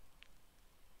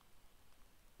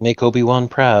 Make Obi-Wan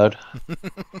proud.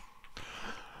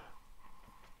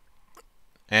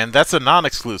 And that's a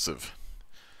non-exclusive.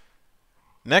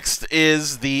 Next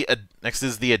is the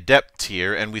Adept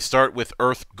tier, and we start with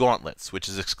Earth Gauntlets, which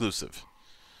is exclusive.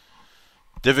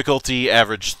 Difficulty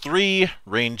average 3,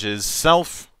 range is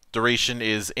self, duration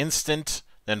is instant,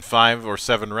 then 5 or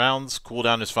 7 rounds,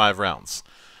 cooldown is 5 rounds.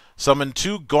 Summon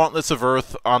 2 Gauntlets of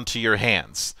Earth onto your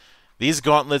hands. These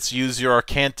gauntlets use your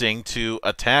Arcanting to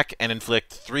attack and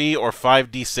inflict 3 or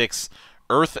 5d6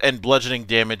 earth and bludgeoning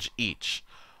damage each.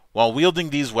 While wielding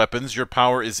these weapons, your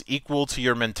power is equal to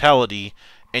your mentality,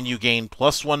 and you gain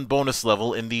 +1 bonus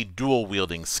level in the dual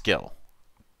wielding skill.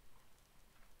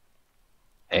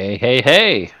 Hey, hey,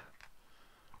 hey!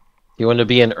 You want to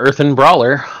be an earthen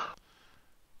brawler?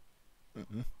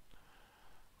 Mm-hmm.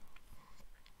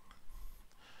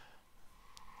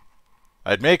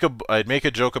 I'd make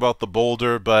a joke about the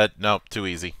boulder, but nope, too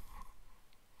easy.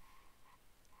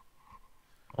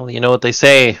 Well, you know what they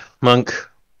say, monk.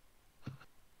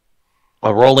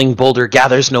 A rolling boulder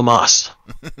gathers no moss.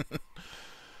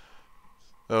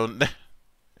 And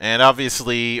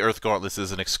obviously, Earth Gauntlets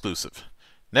is an exclusive.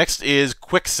 Next is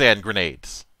Quicksand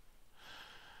Grenades.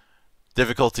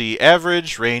 Difficulty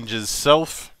average, range is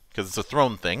self, because it's a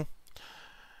thrown thing.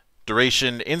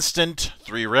 Duration instant,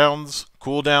 3 rounds.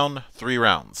 Cooldown, 3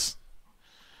 rounds.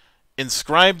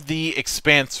 Inscribe the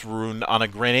Expanse rune on a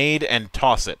grenade and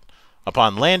toss it.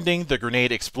 Upon landing, the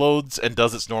grenade explodes and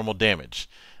does its normal damage.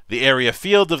 The area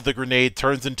field of the grenade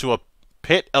turns into a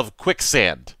pit of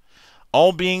quicksand.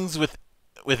 All beings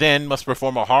within must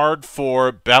perform a hard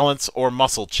for balance or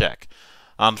muscle check.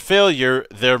 On failure,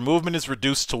 their movement is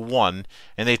reduced to 1,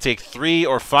 and they take 3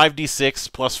 or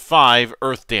 5d6 plus 5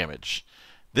 earth damage.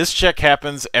 This check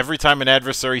happens every time an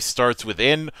adversary starts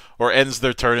within or ends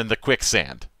their turn in the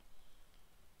quicksand.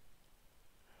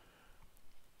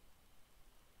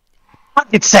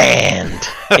 Pocket sand!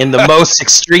 In the most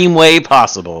extreme way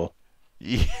possible.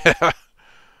 Yeah.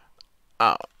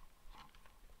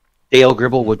 Dale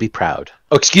Gribble would be proud.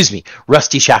 Oh, excuse me,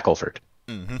 Rusty Shackelford.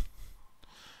 Mm-hmm.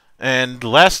 And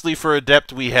lastly for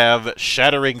Adept, we have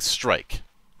Shattering Strike.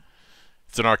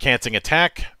 It's an Arcanting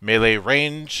attack, melee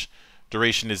range,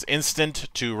 duration is instant,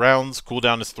 2 rounds,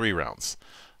 cooldown is 3 rounds.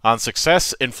 On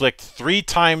success, inflict 3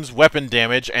 times weapon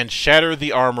damage and shatter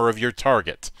the armor of your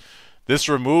target. This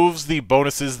removes the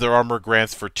bonuses their armor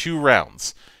grants for 2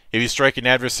 rounds. If you strike an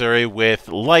adversary with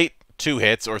light, 2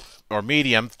 hits, or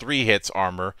medium, 3 hits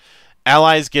armor,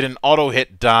 allies get an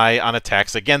auto-hit die on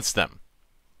attacks against them.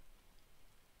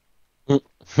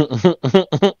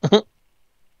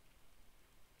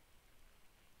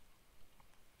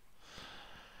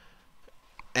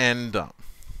 And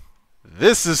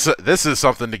this is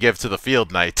something to give to the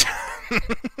Field Knight.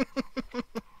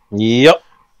 Yep.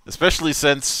 Especially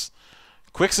since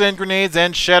Quicksand Grenades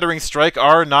and Shattering Strike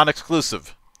are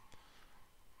non-exclusive.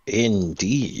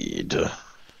 Indeed.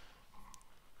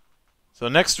 So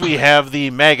next we have the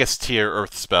Magus tier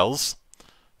Earth spells,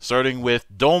 starting with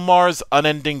Dolmar's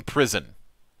Unending Prison.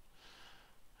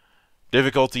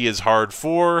 Difficulty is hard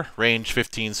 4, range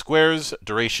 15 squares,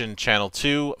 duration channel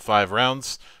 2, 5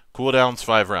 rounds, cooldowns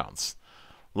 5 rounds.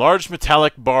 Large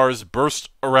metallic bars burst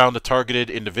around a targeted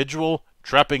individual,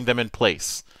 trapping them in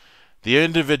place. The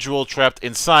individual trapped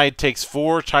inside takes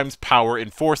 4 times power in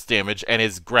force damage and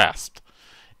is grasped.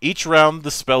 Each round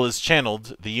the spell is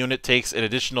channeled, the unit takes an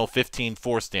additional 15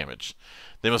 force damage.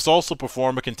 They must also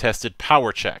perform a contested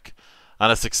power check. On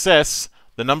a success,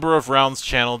 the number of rounds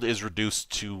channeled is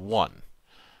reduced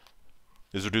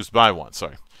by 1,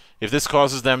 sorry. If this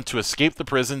causes them to escape the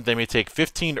prison, they may take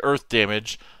 15 earth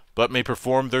damage, but may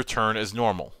perform their turn as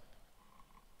normal.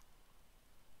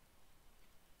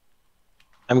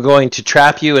 I'm going to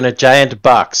trap you in a giant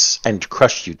box and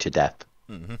crush you to death.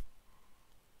 Mm-hmm.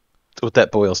 That's what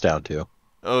that boils down to.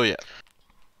 Oh, yeah.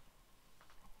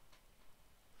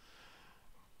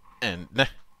 And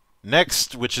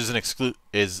next, which is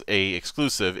a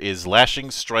exclusive, is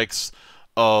Lashing Strikes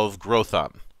of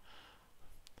Grothon.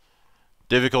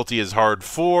 Difficulty is hard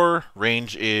 4,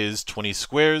 range is 20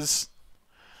 squares,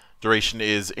 duration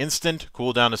is instant,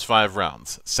 cooldown is 5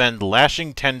 rounds. Send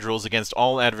lashing tendrils against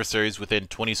all adversaries within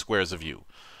 20 squares of you.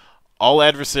 All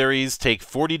adversaries take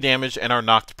 40 damage and are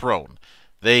knocked prone.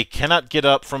 They cannot get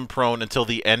up from prone until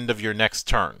the end of your next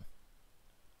turn.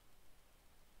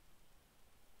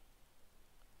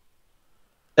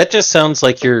 That just sounds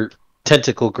like you're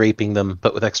tentacle graping them,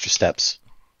 but with extra steps.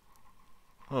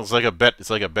 Well, it's like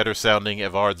a better sounding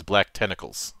Evard's Black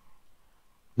Tentacles.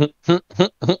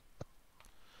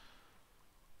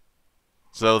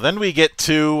 So then we get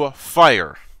to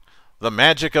Fire, the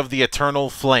magic of the eternal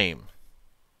flame.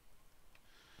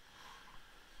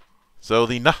 So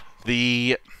we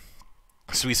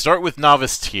start with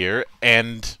novice tier,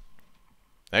 and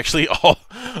actually all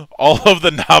of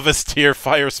the novice tier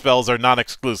fire spells are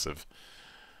non-exclusive.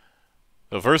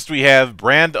 So first we have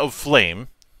Brand of Flame.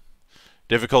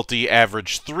 Difficulty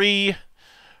average 3,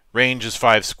 range is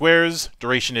 5 squares,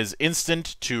 duration is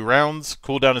instant, 2 rounds,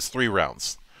 cooldown is 3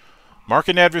 rounds. Mark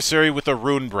an adversary with a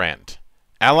rune brand.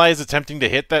 Allies attempting to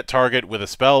hit that target with a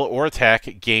spell or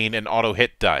attack gain an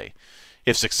auto-hit die.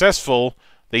 If successful,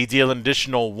 they deal an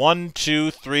additional 1,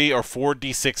 2, 3, or 4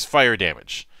 d6 fire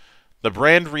damage. The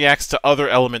brand reacts to other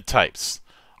element types.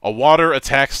 A water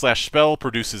attack/spell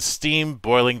produces steam,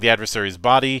 boiling the adversary's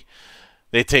body.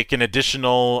 They take an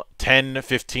additional 10,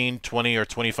 15, 20, or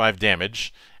 25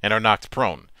 damage, and are knocked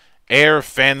prone. Air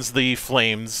fans the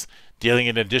flames, dealing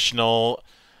an additional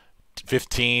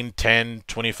 15, 10,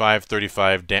 25,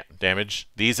 35 damage.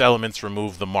 These elements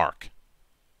remove the mark.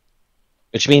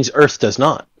 Which means Earth does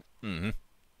not. Mm-hmm.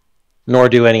 Nor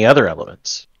do any other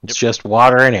elements. It's just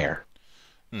water and air.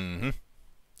 Mm-hmm.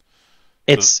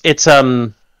 It's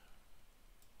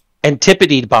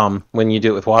Antipodes bomb when you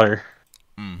do it with water.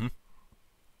 Mm-hmm.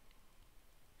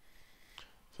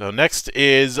 So next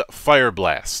is Fire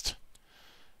Blast.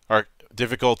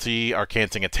 Difficulty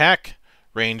Arcanting Attack,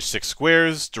 range 6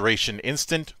 squares, duration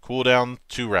instant, cooldown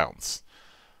 2 rounds.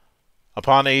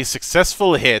 Upon a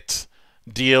successful hit,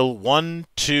 deal 1,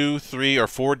 2, 3, or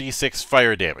 4 d6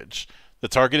 fire damage. The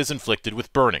target is inflicted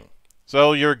with burning.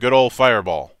 So your good old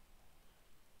fireball.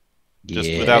 Just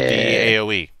without the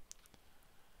AoE.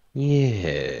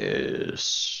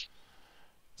 Yes.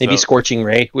 Maybe Scorching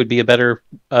Ray would be a better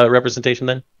representation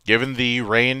then? Given the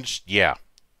range, yeah.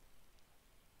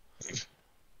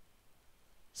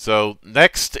 So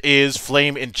next is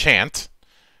Flame Enchant.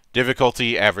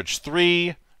 Difficulty average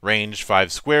 3, range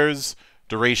 5 squares,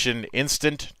 duration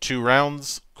instant 2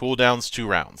 rounds, cooldowns 2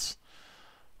 rounds.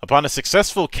 Upon a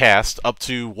successful cast, up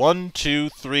to 1, 2,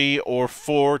 3, or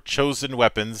 4 chosen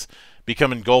weapons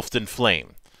become engulfed in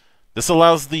flame. This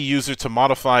allows the user to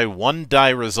modify one die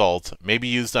result, may be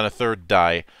used on a third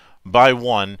die, by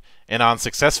 1, and on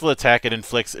successful attack it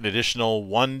inflicts an additional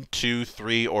 1, 2,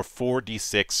 3, or 4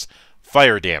 d6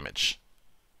 fire damage.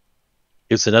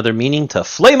 Gives another meaning to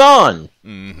flame on!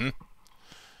 Mm-hmm.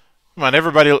 Come on,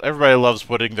 everybody loves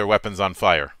putting their weapons on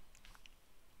fire.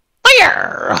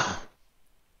 Fire!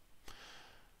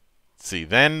 Let's see,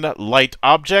 then Light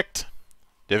Object.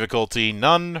 Difficulty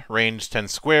none, range 10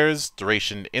 squares,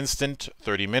 duration instant,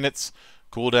 30 minutes,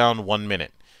 cooldown 1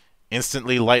 minute.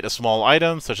 Instantly light a small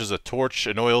item, such as a torch,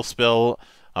 an oil spill,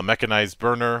 a mechanized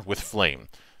burner, with flame.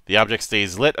 The object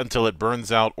stays lit until it burns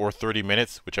out or 30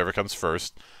 minutes, whichever comes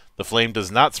first. The flame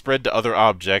does not spread to other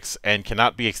objects and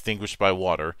cannot be extinguished by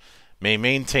water. May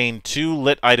maintain 2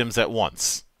 lit items at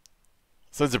once.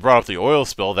 Since it brought up the oil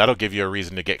spill, that'll give you a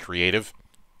reason to get creative.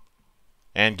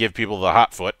 And give people the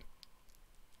hot foot.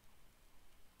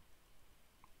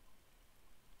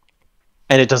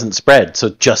 And it doesn't spread, so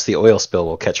just the oil spill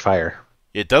will catch fire.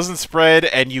 It doesn't spread,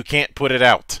 and you can't put it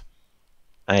out.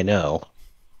 I know.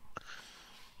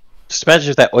 Just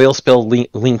imagine if that oil spill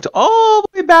linked all the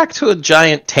way back to a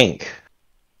giant tank.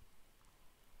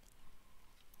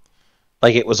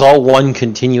 Like it was all one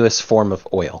continuous form of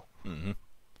oil. Mm-hmm.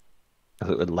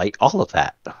 It would light all of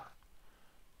that.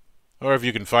 Or if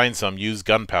you can find some, use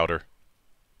gunpowder.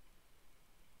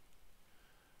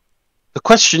 The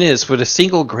question is, would a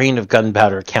single grain of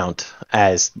gunpowder count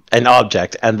as an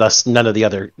object, and thus none of the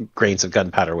other grains of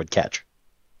gunpowder would catch?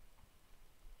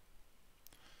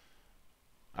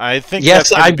 I think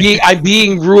yes, I'm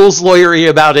being rules lawyery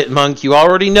about it, Monk. You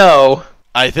already know.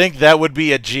 I think that would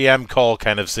be a GM call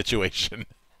kind of situation.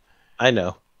 I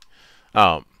know.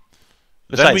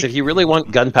 Besides, if you really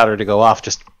want gunpowder to go off,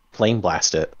 just flame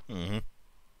blast it. Mm-hmm.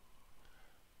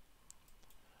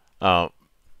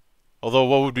 Although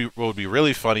what would be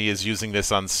really funny is using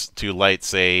this to light,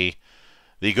 say,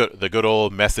 the good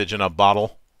old message in a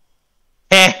bottle.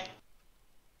 Eh.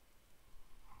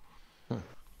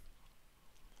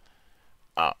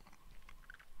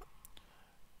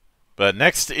 But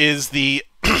next is the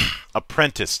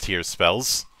Apprentice tier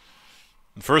spells.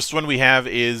 The first one we have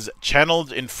is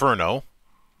Channeled Inferno.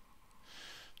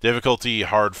 Difficulty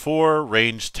Hard 4,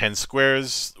 range 10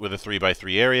 squares with a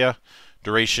 3x3 area.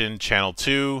 Duration Channel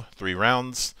 2, 3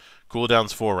 rounds.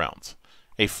 Cooldowns 4 rounds.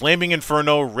 A Flaming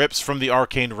Inferno rips from the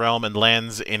Arcane Realm and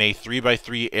lands in a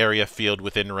 3x3 area field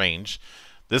within range.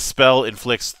 This spell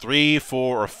inflicts 3,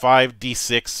 4, or 5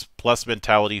 d6 plus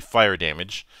mentality fire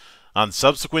damage. On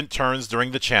subsequent turns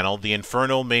during the channel, the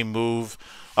Inferno may move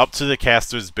up to the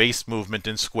caster's base movement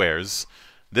in squares.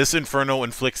 This Inferno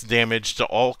inflicts damage to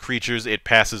all creatures it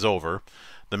passes over.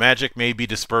 The magic may be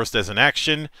dispersed as an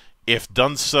action. If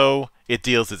done so, it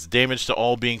deals its damage to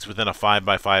all beings within a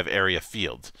 5x5 area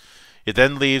field. It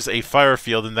then leaves a fire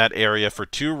field in that area for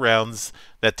 2 rounds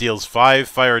that deals 5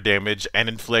 fire damage and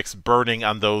inflicts burning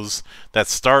on those that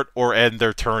start or end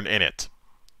their turn in it.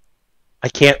 I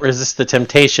can't resist the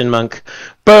temptation, Monk.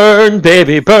 Burn,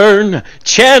 baby, burn!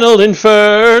 Channeled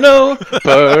Inferno!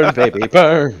 Burn, baby,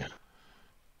 burn!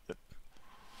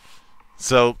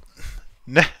 So,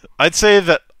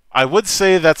 I would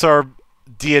say that's our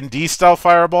D&D style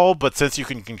fireball, but since you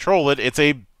can control it, it's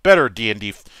a better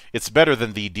D&D. It's better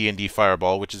than the D&D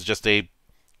fireball, which is just a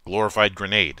glorified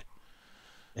grenade.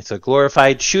 It's a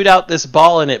glorified shoot out this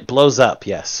ball and it blows up.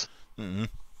 Yes. Mm-hmm.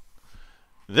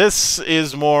 This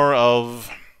is more of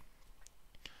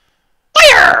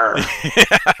fire,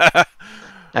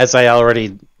 as I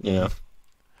already, Yep.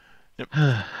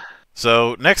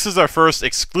 So next is our first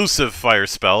exclusive fire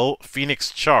spell,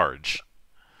 Phoenix Charge.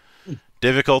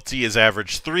 Difficulty is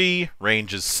average 3,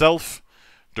 range is self,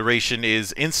 duration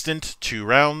is instant, 2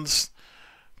 rounds,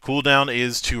 cooldown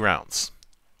is 2 rounds.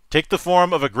 Take the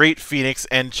form of a great phoenix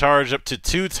and charge up to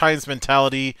 2 times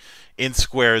mentality in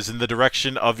squares in the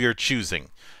direction of your choosing.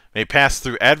 May pass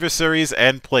through adversaries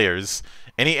and players.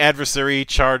 Any adversary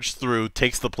charged through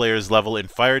takes the player's level in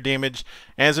fire damage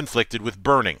and is inflicted with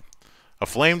burning. A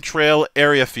flame trail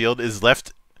area field is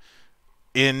left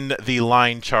in the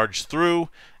line charged through.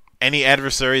 Any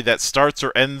adversary that starts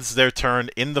or ends their turn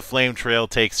in the flame trail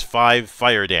takes 5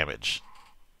 fire damage.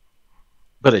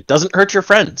 But it doesn't hurt your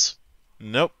friends.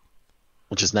 Nope.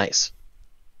 Which is nice.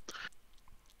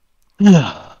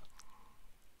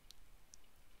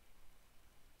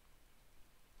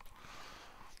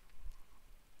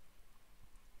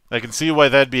 I can see why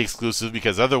that'd be exclusive,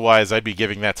 because otherwise I'd be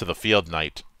giving that to the Field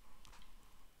Knight.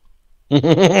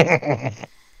 The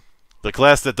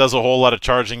class that does a whole lot of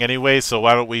charging anyway, so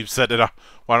why don't we set it up?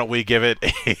 Why don't we give it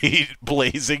a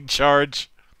blazing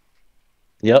charge?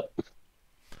 Yep.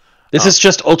 This is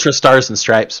just Ultra Stars and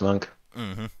Stripes, Monk.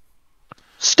 Mm-hmm.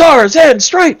 Stars and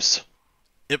Stripes!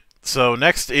 Yep. So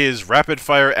next is Rapid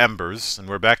Fire Embers, and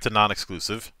we're back to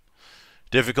non-exclusive.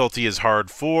 Difficulty is hard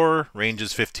 4, range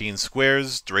is 15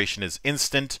 squares, duration is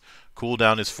instant,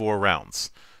 cooldown is 4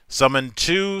 rounds. Summon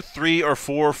 2, 3, or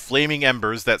 4 flaming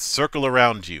embers that circle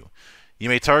around you. You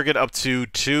may target up to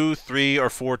 2, 3, or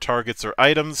 4 targets or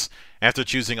items. After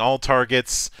choosing all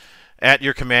targets at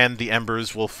your command, the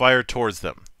embers will fire towards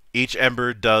them. Each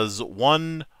ember does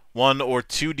 1, 1, or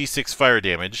 2 d6 fire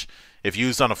damage. If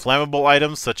used on a flammable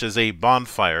item, such as a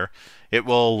bonfire, it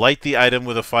will light the item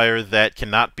with a fire that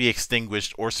cannot be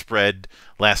extinguished or spread,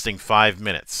 lasting 5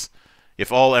 minutes.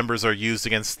 If all embers are used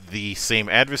against the same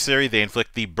adversary, they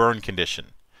inflict the burn condition.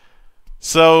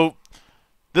 So,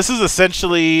 This is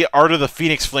essentially Art of the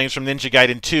Phoenix Flames from Ninja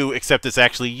Gaiden 2, except it's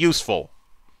actually useful.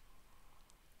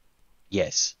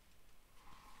 Yes.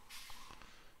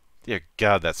 Dear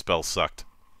God, that spell sucked.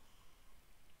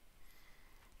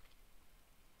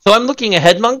 So I'm looking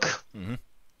ahead, Monk. Mm-hmm.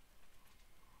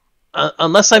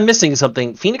 Unless I'm missing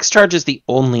something, Phoenix Charge is the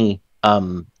only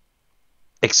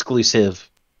exclusive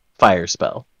fire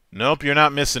spell. Nope, you're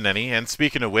not missing any. And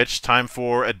speaking of which, time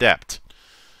for Adept.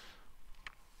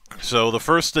 So the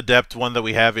first Adept one that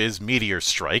we have is Meteor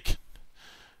Strike.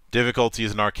 Difficulty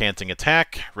is an Arcanting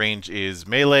attack. Range is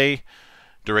melee.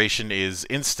 Duration is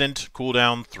instant.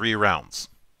 Cooldown 3 rounds.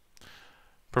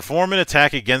 Perform an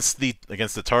attack against the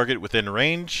target within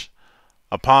range.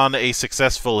 Upon a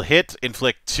successful hit,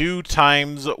 inflict 2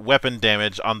 times weapon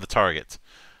damage on the target.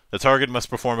 The target must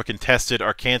perform a contested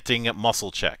Arcanting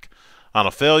muscle check. On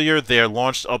a failure, they are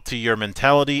launched up to your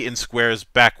mentality in squares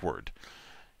backward.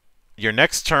 Your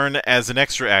next turn, as an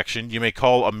extra action, you may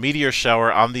call a meteor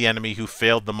shower on the enemy who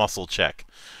failed the muscle check.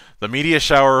 The meteor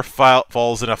shower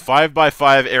falls in a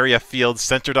 5x5 area field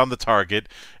centered on the target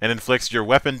and inflicts your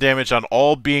weapon damage on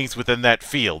all beings within that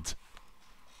field.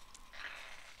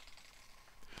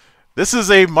 This is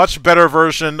a much better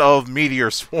version of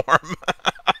Meteor Swarm.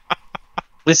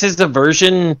 This is the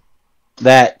version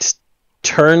that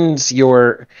turns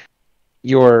your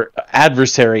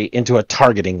adversary into a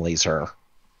targeting laser.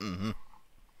 Mm-hmm.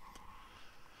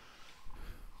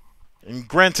 And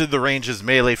granted, the range is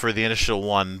melee for the initial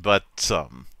one, but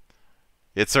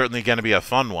it's certainly going to be a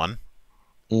fun one.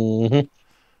 Mm-hmm.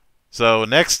 So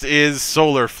next is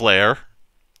Solar Flare.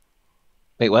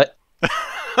 Wait, what?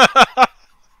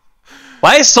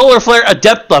 Why is Solar Flare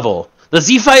adept level? The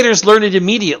Z Fighters learn it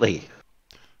immediately.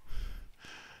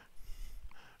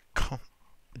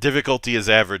 Difficulty is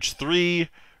average 3.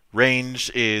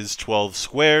 Range is 12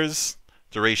 squares.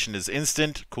 Duration is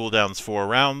instant. Cooldowns 4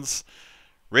 rounds.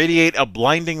 Radiate a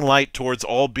blinding light towards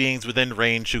all beings within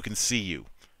range who can see you.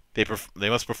 They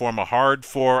must perform a hard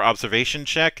 4 observation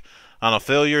check. On a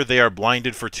failure, they are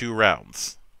blinded for 2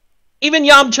 rounds. Even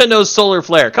Yamcha knows Solar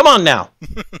Flare. Come on now.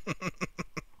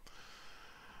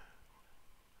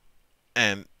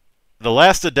 And the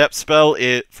last adept spell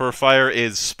for fire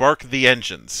is Spark the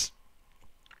Engines.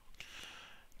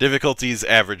 Difficulties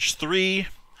average 3.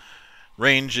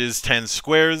 Range is 10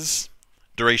 squares.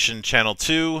 Duration channel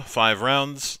 2, 5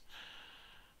 rounds.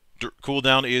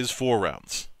 Cooldown is 4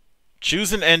 rounds.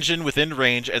 Choose an engine within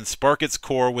range and spark its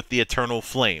core with the Eternal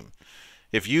Flame.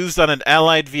 If used on an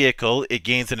allied vehicle, it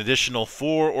gains an additional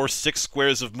 4 or 6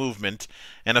 squares of movement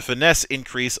and a finesse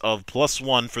increase of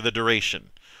 +1 for the duration.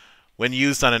 When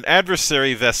used on an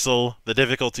adversary vessel, the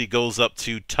difficulty goes up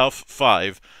to Tough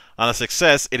 5. On a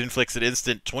success, it inflicts an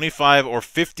instant 25 or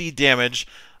 50 damage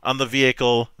on the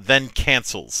vehicle, then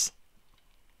cancels.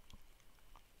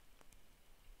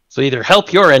 So either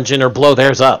help your engine or blow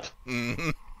theirs up.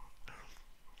 Mm-hmm.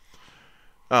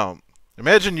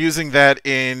 Imagine using that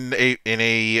in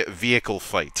a vehicle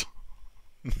fight.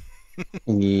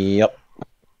 Yep.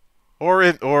 Or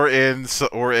in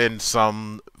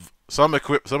some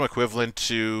equivalent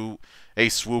to a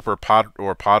swoop or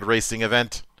pod racing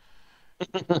event.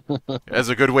 As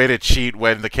a good way to cheat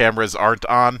when the cameras aren't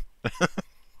on.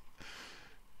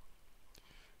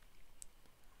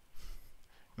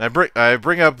 And I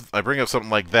bring up something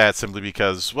like that simply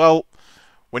because, well,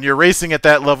 when you're racing at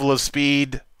that level of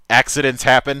speed, accidents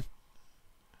happen.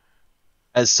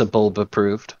 As simple but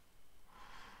proved.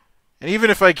 And even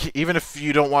if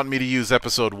you don't want me to use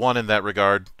episode 1 in that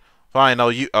regard, fine,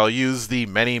 I'll use the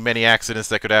many accidents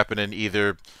that could happen in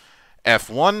either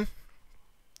F1. I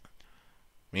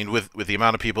mean, with the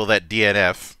amount of people that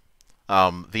DNF,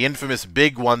 the infamous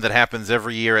big one that happens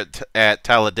every year at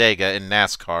Talladega in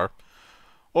NASCAR,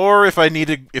 or if I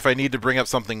need to bring up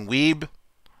something weeb,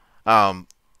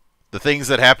 the things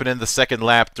that happen in the second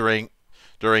lap during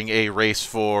a race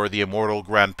for the Immortal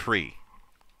Grand Prix.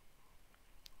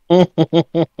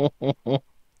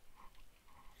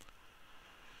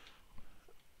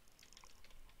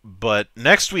 But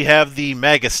next we have the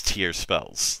Magus tier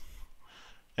spells.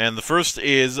 And the first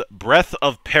is Breath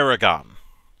of Paragon.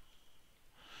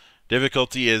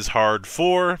 Difficulty is hard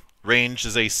 4. Range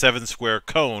is a 7 square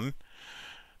cone.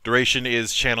 Duration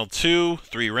is channel 2,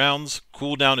 3 rounds.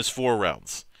 Cooldown is 4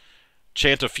 rounds.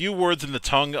 Chant a few words in the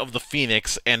tongue of the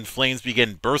phoenix, and flames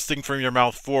begin bursting from your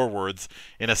mouth forwards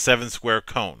in a 7 square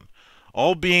cone.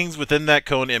 All beings within that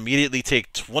cone immediately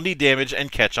take 20 damage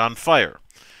and catch on fire.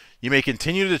 You may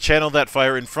continue to channel that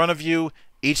fire in front of you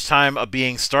each time a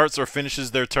being starts or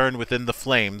finishes their turn within the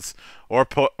flames or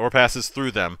passes through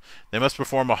them. They must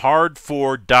perform a hard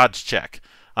 4 dodge check.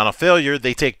 On a failure,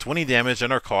 they take 20 damage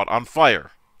and are caught on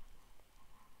fire.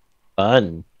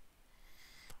 Fun.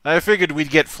 I figured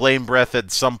we'd get Flame Breath at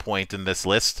some point in this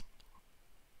list.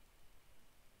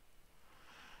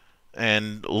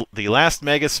 And the last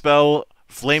Mega Spell,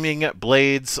 Flaming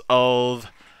Blades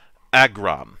of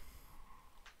Agron.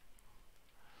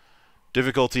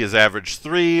 Difficulty is average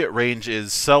 3, range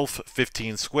is self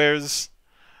 15 squares,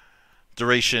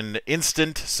 duration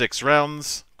instant 6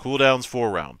 rounds, cooldowns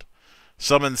 4 round.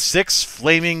 Summon 6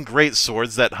 flaming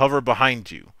greatswords that hover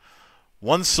behind you.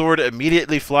 One sword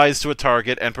immediately flies to a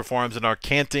target and performs an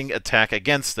arcanting attack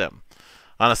against them.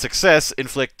 On a success,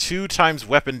 inflict 2 times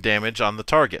weapon damage on the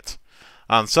target.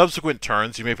 On subsequent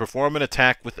turns, you may perform an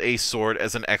attack with a sword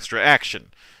as an extra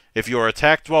action. If you are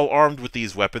attacked while armed with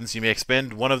these weapons, you may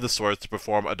expend one of the swords to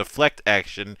perform a deflect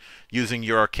action using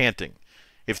your arcanting.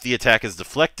 If the attack is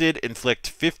deflected, inflict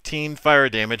 15 fire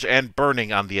damage and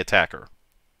burning on the attacker.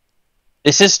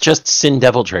 This is just Sin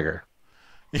Devil Trigger.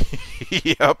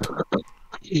 Yep.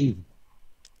 I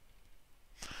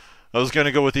was going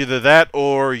to go with either that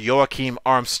or Joachim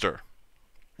Armster.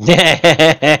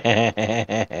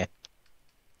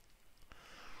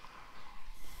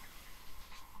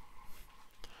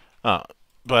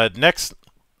 But next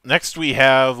we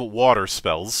have water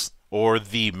spells, or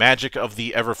the magic of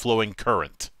the ever-flowing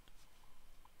current.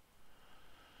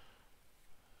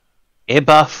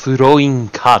 Eba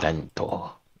Furoin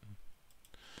Karanto.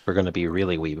 We're going to be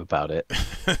really weeb about it.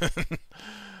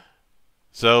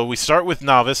 So we start with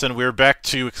Novice, and we're back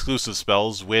to exclusive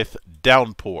spells with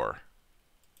Downpour.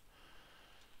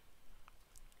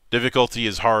 Difficulty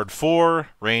is hard 4,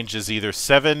 range is either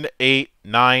 7, 8,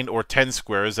 9, or 10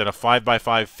 squares and a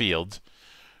 5x5 field.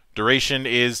 Duration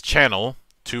is channel,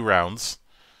 2 rounds.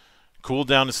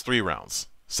 Cooldown is 3 rounds.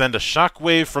 Send a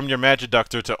shockwave from your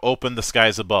Magiductor to open the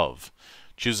skies above.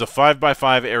 Choose a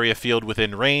 5x5 area field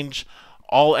within range.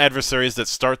 All adversaries that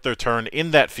start their turn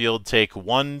in that field take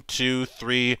 1, 2,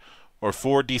 3, or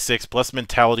 4d6 plus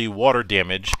mentality water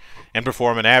damage and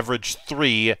perform an average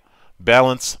 3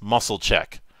 balance muscle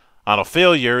check. On a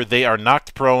failure, they are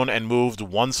knocked prone and moved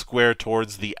 1 square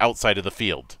towards the outside of the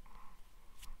field.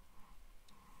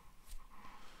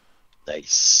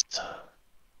 Nice.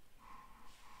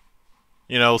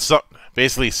 You know,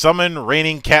 basically summon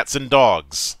raining cats and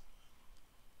dogs.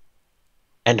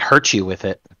 And hurt you with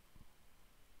it.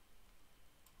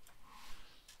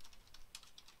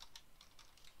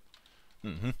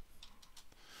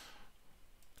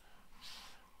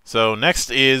 So next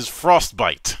is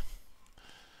Frostbite.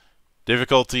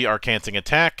 Difficulty Arcanting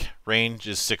Attack. Range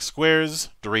is 6 squares.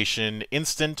 Duration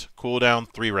instant.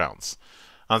 Cooldown 3 rounds.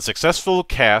 On successful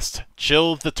cast,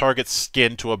 chill the target's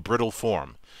skin to a brittle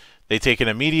form. They take an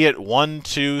immediate 1,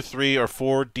 2, 3, or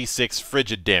 4d6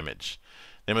 frigid damage.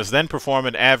 They must then perform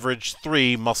an average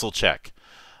 3 muscle check.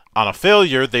 On a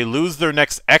failure, they lose their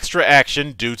next extra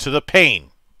action due to the pain.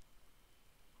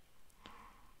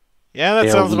 Yeah,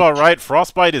 that sounds about right.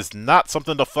 Frostbite is not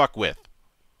something to fuck with.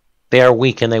 They are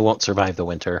weak and they won't survive the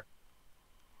winter.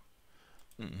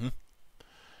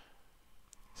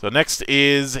 So next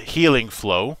is Healing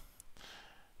Flow.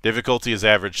 Difficulty is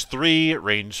average 3,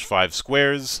 range 5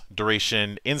 squares,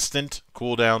 duration instant,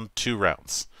 cooldown 2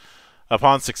 rounds.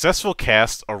 Upon successful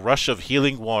cast, a rush of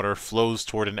healing water flows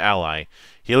toward an ally,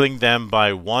 healing them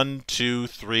by 1, 2,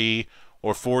 3,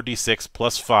 or 4d6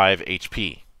 plus 5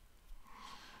 HP.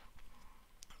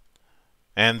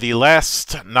 And the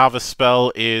last novice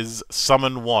spell is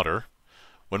Summon Water.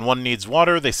 When one needs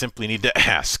water, they simply need to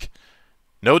ask.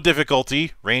 No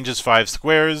difficulty, range is 5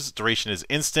 squares, duration is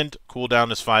instant,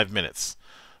 cooldown is 5 minutes.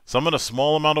 Summon a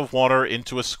small amount of water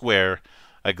into a square,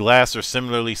 a glass or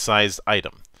similarly sized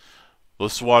item.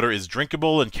 This water is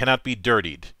drinkable and cannot be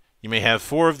dirtied. You may have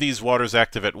 4 of these waters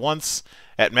active at once.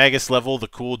 At Magus level, the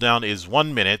cooldown is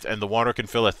 1 minute, and the water can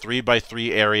fill a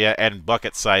 3x3 area and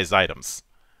bucket-sized items.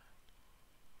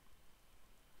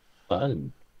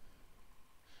 Fun.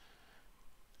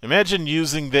 Imagine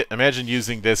using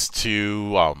this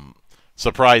to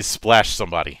surprise splash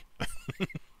somebody.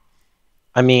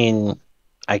 I mean,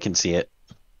 I can see it.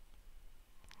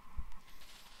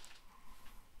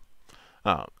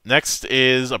 Next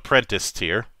is Apprentice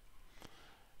tier.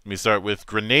 Let me start with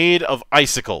Grenade of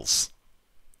Icicles.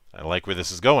 I like where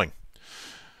this is going.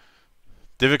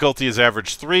 Difficulty is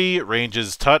average 3, range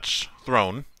is touch,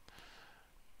 thrown.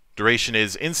 Duration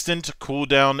is instant,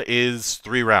 cooldown is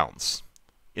 3 rounds.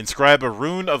 Inscribe a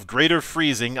rune of greater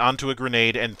freezing onto a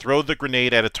grenade and throw the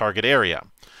grenade at a target area.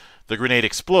 The grenade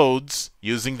explodes,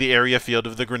 using the area field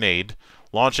of the grenade,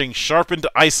 launching sharpened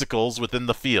icicles within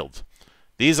the field.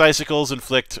 These icicles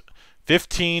inflict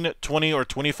 15, 20, or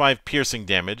 25 piercing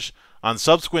damage. On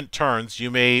subsequent turns, you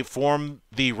may form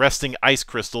the resting ice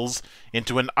crystals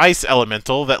into an ice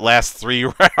elemental that lasts 3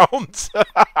 rounds.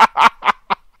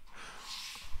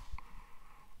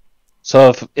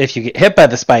 So if you get hit by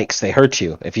the spikes, they hurt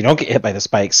you. If you don't get hit by the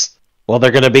spikes, well,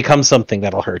 they're going to become something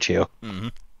that'll hurt you. Mm-hmm.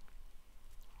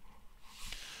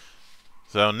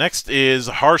 So next is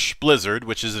Harsh Blizzard,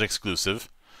 which is an exclusive.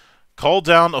 Call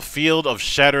down a field of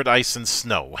shattered ice and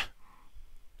snow.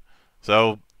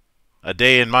 So, a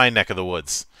day in my neck of the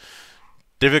woods.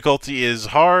 Difficulty is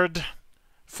hard,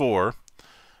 4.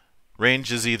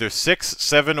 Range is either 6,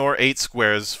 7, or 8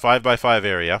 squares, 5x5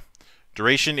 area.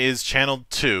 Duration is channeled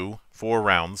 2, 4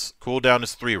 rounds. Cooldown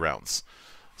is 3 rounds.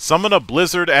 Summon a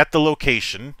blizzard at the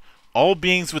location. All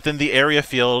beings within the area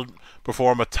field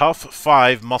perform a tough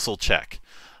 5 muscle check.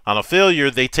 On a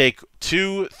failure, they take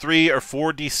 2, 3, or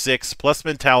 4d6 plus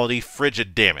mentality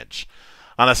frigid damage.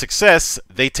 On a success,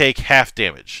 they take half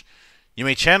damage. You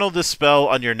may channel this spell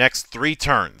on your next 3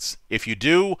 turns. If you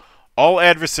do, all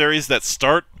adversaries that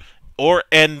start or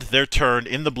end their turn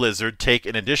in the blizzard take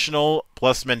an additional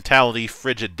plus mentality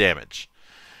frigid damage.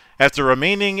 After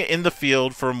remaining in the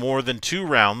field for more than 2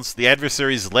 rounds, the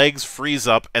adversary's legs freeze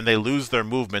up and they lose their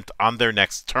movement on their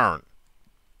next turn.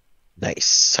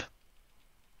 Nice.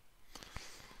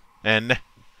 And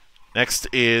next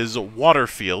is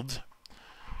Waterfield.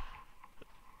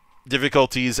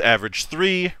 Difficulties average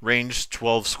 3, range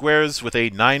 12 squares with a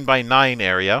 9x9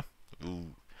 area.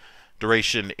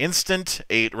 Duration instant,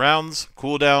 8 rounds.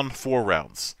 Cooldown, 4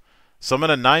 rounds.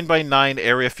 Summon a 9x9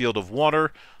 area field of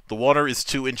water. The water is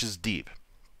 2 inches deep.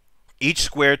 Each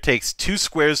square takes 2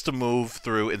 squares to move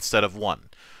through instead of 1.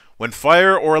 When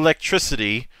fire or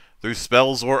electricity, through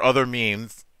spells or other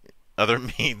means,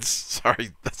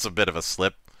 sorry, that's a bit of a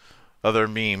slip, other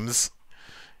memes,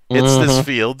 hits this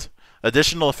field,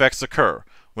 additional effects occur.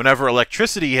 Whenever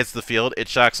electricity hits the field, it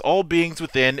shocks all beings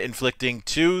within, inflicting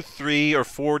 2, 3, or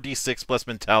 4d6 plus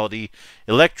mentality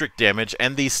electric damage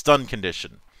and the stun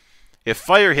condition. If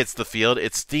fire hits the field,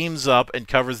 it steams up and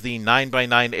covers the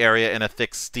 9x9 area in a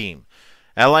thick steam.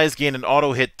 Allies gain an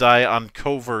auto-hit die on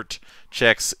covert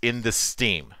checks in this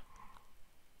steam.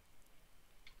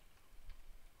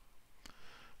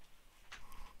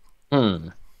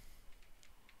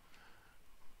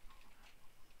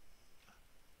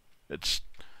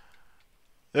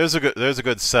 There's a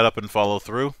good setup and follow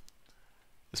through,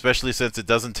 especially since it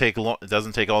doesn't take all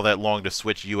that long to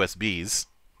switch USBs.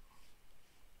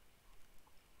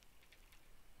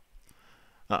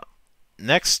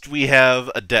 Next we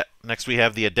have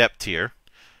the Adept tier,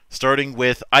 starting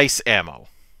with Ice Ammo.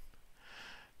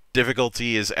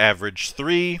 Difficulty is average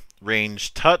 3,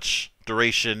 range touch,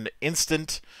 duration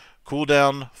instant,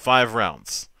 cooldown 5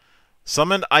 rounds.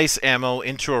 Summon ice ammo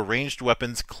into a ranged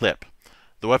weapon's clip.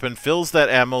 The weapon fills that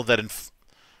ammo that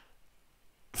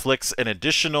inflicts an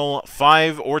additional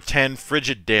 5 or 10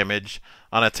 frigid damage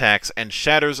on attacks and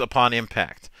shatters upon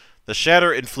impact. The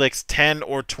shatter inflicts 10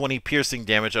 or 20 piercing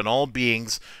damage on all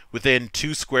beings within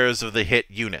 2 squares of the hit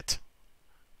unit.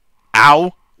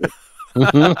 Ow!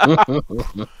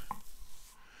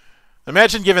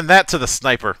 Imagine giving that to the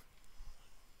sniper.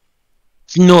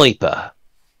 Sniper.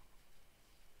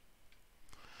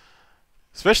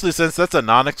 Especially since that's a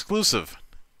non-exclusive.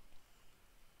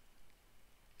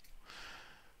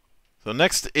 So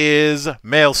next is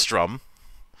Maelstrom.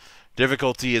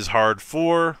 Difficulty is hard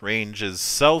 4, range is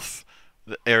self,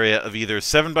 the area of either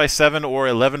 7x7 or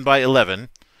 11x11.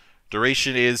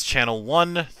 Duration is channel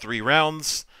 1, 3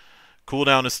 rounds.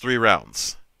 Cooldown is 3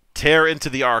 rounds. Tear into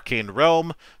the arcane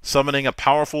realm, summoning a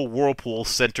powerful whirlpool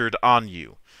centered on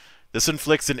you. This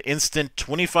inflicts an instant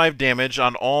 25 damage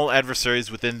on all adversaries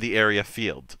within the area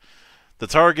field. The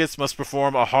targets must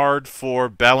perform a hard 4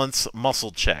 balance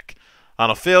muscle check. On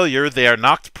a failure, they are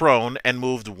knocked prone and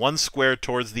moved 1 square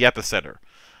towards the epicenter.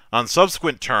 On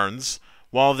subsequent turns,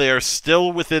 while they are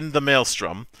still within the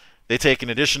maelstrom, they take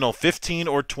an additional 15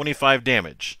 or 25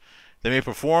 damage. They may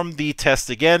perform the test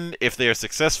again. If they are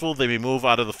successful, they may move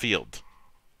out of the field.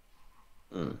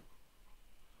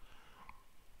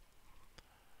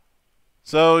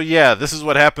 So, yeah, this is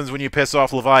what happens when you piss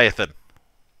off Leviathan.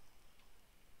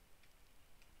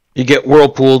 You get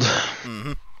whirlpooled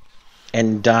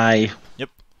and die. Yep.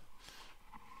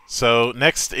 So,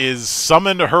 next is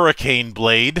Summon Hurricane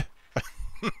Blade.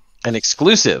 An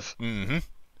exclusive.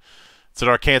 It's an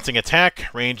arcanting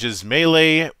attack. Range is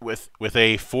melee with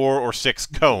a 4 or 6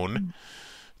 cone.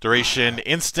 Duration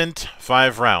instant,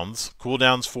 5 rounds.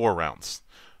 Cooldowns 4 rounds.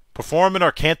 Perform an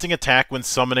arcanting attack when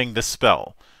summoning this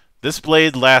spell. This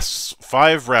blade lasts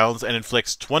 5 rounds and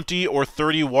inflicts 20 or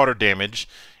 30 water damage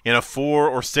in a 4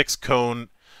 or 6 cone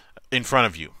in front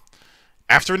of you.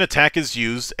 After an attack is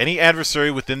used, any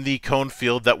adversary within the cone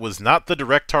field that was not the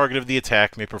direct target of the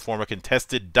attack may perform a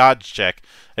contested dodge check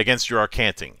against your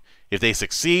Arcanting. If they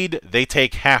succeed, they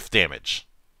take half damage.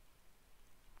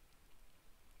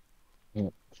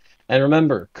 And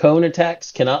remember, cone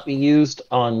attacks cannot be used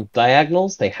on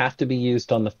diagonals. They have to be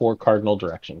used on the 4 cardinal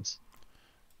directions.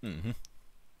 Mm-hmm.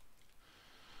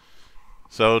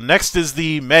 So next is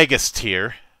the Magus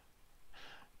tier.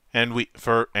 And we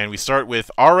start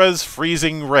with Aura's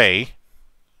Freezing Ray.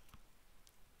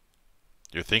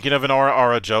 You're thinking of an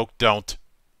Aura joke, don't.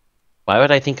 Why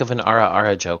would I think of an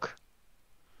Aura joke?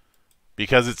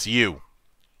 Because it's you.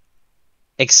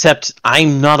 Except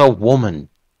I'm not a woman.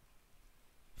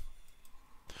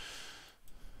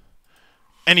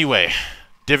 Anyway,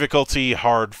 difficulty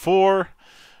hard 4,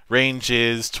 range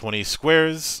is 20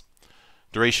 squares,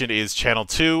 duration is channel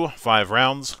 2, 5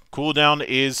 rounds, cooldown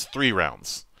is 3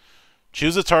 rounds.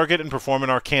 Choose a target and perform an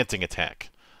Arcanting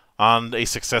attack. On a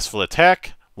successful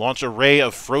attack, launch a ray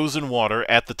of frozen water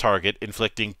at the target,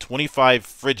 inflicting 25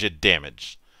 frigid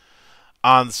damage.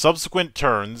 On subsequent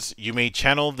turns, you may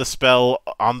channel the spell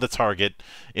on the target,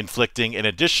 inflicting an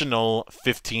additional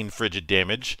 15 frigid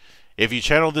damage. If you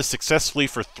channel this successfully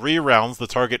for 3 rounds, the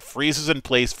target freezes in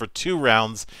place for 2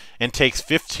 rounds and takes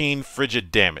 15 frigid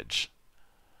damage.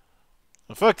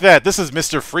 Well, fuck that, this is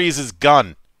Mr. Freeze's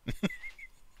gun.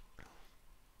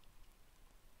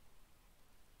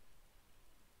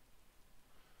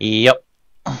 Yep.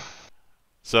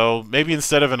 So maybe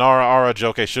instead of an Aura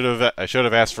joke, I should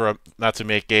have asked for not to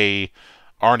make a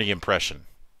Arnie impression.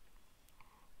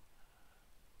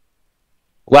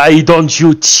 Why don't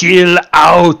you chill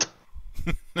out?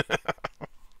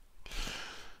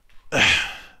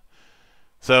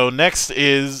 So next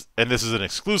is, and this is an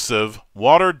exclusive,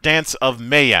 Water Dance of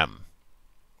Mayhem.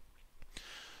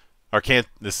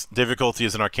 This difficulty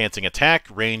is an Arcanting attack.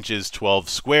 Range is 12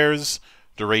 squares.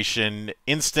 Duration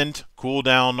instant.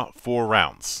 Cooldown 4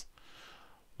 rounds.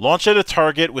 Launch at a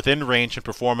target within range and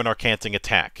perform an Arcanting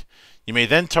attack. You may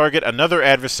then target another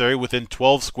adversary within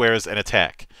 12 squares and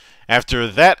attack. After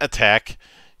that attack,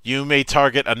 you may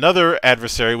target another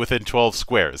adversary within 12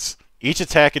 squares. Each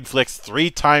attack inflicts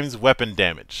 3 times weapon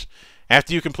damage.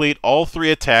 After you complete all 3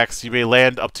 attacks, you may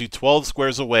land up to 12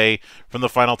 squares away from the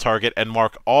final target and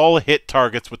mark all hit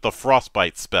targets with the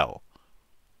Frostbite spell.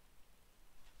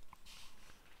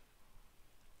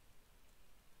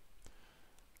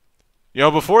 You know,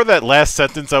 before that last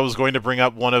sentence, I was going to bring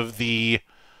up one of the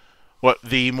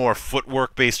more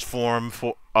footwork-based form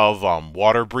of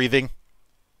water breathing.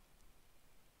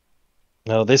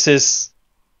 No, this is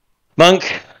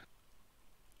Monk.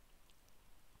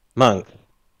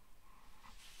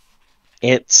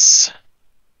 It's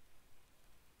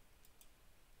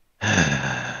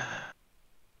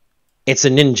it's a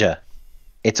ninja.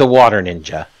 It's a water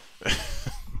ninja.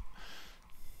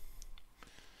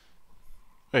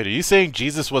 Wait, are you saying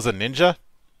Jesus was a ninja?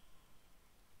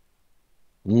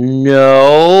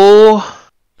 No.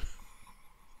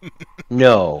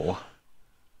 No.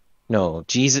 No,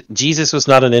 Jesus was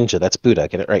not a ninja. That's Buddha.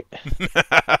 Get it right.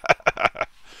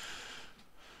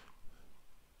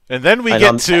 And then we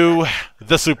get to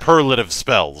the superlative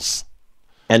spells.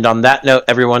 And on that note,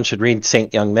 everyone should read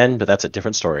Saint Young Men, but that's a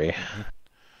different story.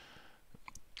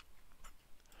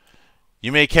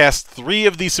 You may cast 3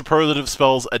 of these superlative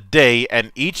spells a day,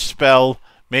 and each spell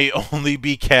may only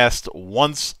be cast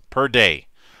once per day.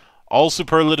 All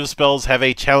superlative spells have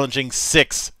a challenging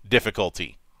 6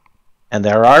 difficulty. And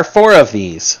there are 4 of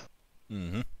these.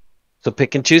 Mm-hmm. So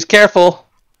pick and choose careful.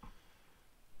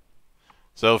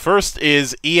 So first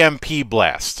is EMP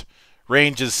Blast.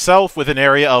 Range is self with an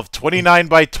area of 29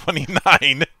 by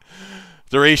 29.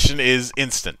 Duration is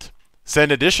instant.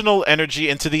 Send additional energy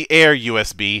into the air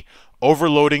USB,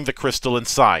 overloading the crystal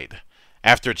inside.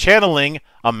 After channeling,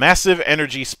 a massive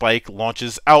energy spike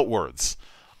launches outwards.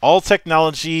 All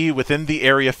technology within the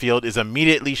area field is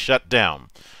immediately shut down.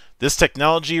 This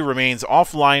technology remains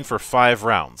offline for 5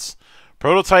 rounds.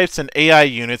 Prototypes and AI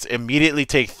units immediately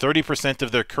take 30%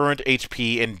 of their current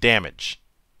HP in damage.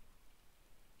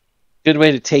 Good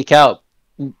way to take out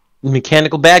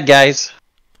mechanical bad guys.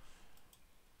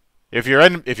 If your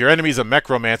enemy's a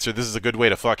Mechromancer, this is a good way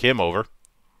to fuck him over.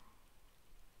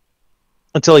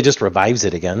 Until he just revives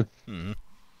it again. Mm-hmm.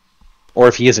 Or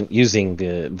if he isn't using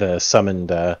the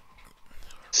summoned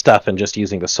stuff and just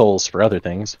using the souls for other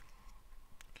things.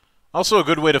 Also a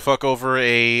good way to fuck over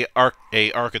a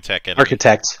Architect enemy.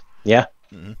 Architect, yeah.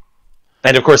 Mm-hmm.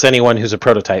 And of course anyone who's a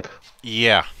prototype.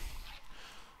 Yeah.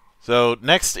 So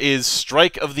next is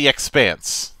Strike of the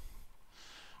Expanse.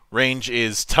 Range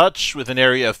is touch with an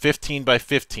area of 15 by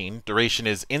 15. Duration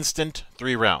is instant,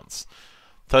 3 rounds.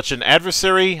 Touch an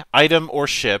adversary, item, or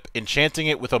ship, enchanting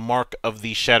it with a mark of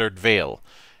the Shattered Veil.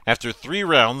 After 3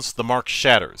 rounds, the mark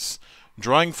shatters,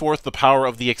 drawing forth the power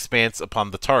of the expanse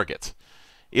upon the target.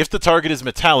 If the target is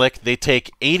metallic, they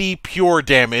take 80 pure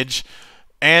damage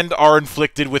and are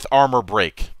inflicted with armor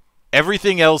break.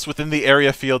 Everything else within the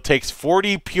area field takes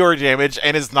 40 pure damage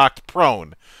and is knocked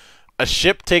prone. A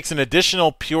ship takes an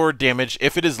additional pure damage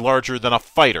if it is larger than a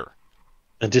fighter.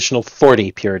 Additional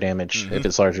 40 pure damage if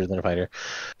it's larger than a fighter.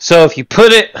 So if you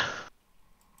put it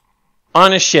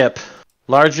on a ship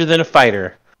larger than a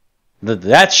fighter,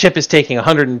 that ship is taking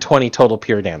 120 total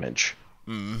pure damage.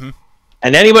 And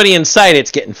anybody inside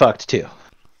it's getting fucked too.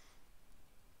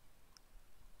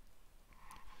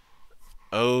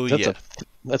 Oh,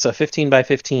 That's a 15 by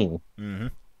 15.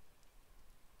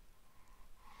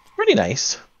 Pretty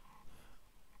nice.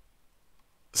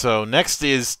 So next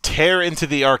is Tear into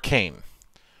the Arcane.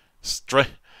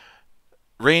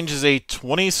 Range is a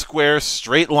 20 square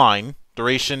straight line,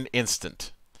 duration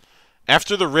instant.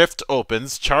 After the rift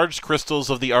opens, charged crystals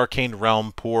of the arcane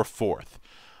realm pour forth.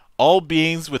 All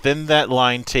beings within that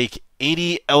line take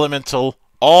 80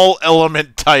 all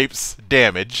element types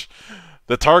damage.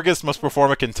 The targets must perform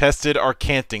a contested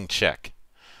arcanting check.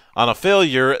 On a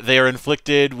failure, they are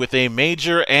inflicted with a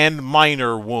major and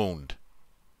minor wound.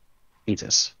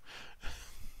 Jesus.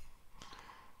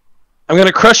 I'm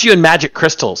gonna crush you in magic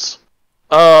crystals.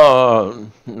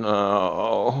 Oh,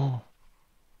 no.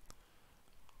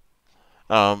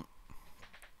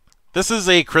 This is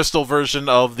a crystal version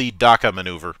of the Daka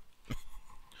maneuver.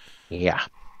 Yeah.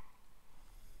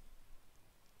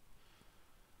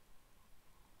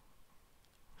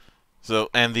 So,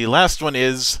 and the last one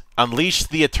is Unleash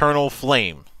the Eternal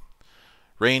Flame.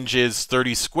 Range is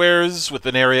 30 squares with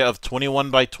an area of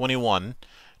 21 by 21.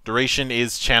 Duration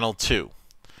is channel 2.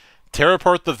 Tear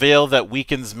apart the veil that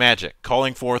weakens magic,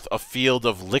 calling forth a field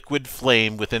of liquid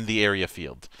flame within the area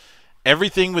field.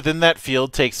 Everything within that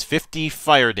field takes 50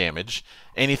 fire damage.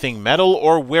 Anything metal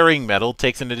or wearing metal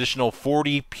takes an additional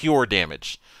 40 pure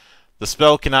damage. The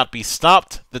spell cannot be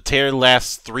stopped. The tear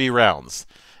lasts 3 rounds.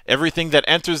 Everything that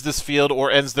enters this field or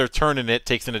ends their turn in it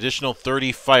takes an additional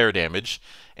 30 fire damage.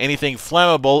 Anything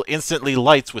flammable instantly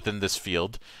lights within this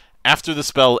field. After the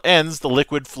spell ends, the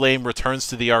liquid flame returns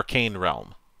to the arcane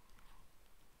realm.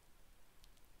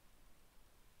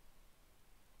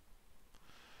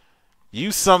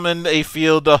 You summon a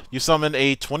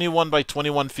 21 by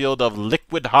 21 field of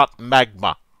liquid hot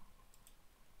magma.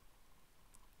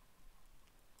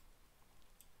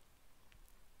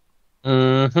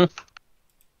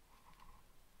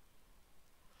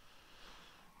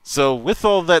 So, with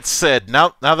all that said,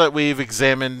 now that we've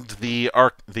examined the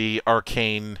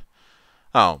arcane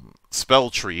spell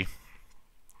tree,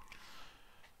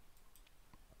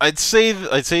 I'd say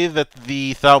that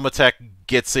the Thaumatech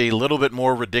gets a little bit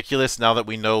more ridiculous now that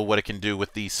we know what it can do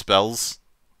with these spells.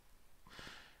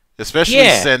 Especially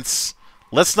since,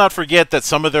 let's not forget that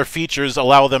some of their features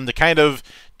allow them to kind of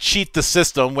cheat the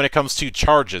system when it comes to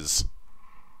charges.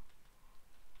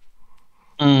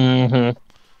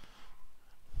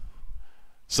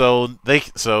 So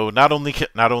not only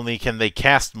can they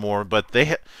cast more, but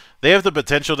they have the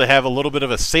potential to have a little bit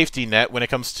of a safety net when it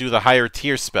comes to the higher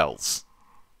tier spells.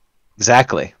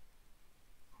 Exactly.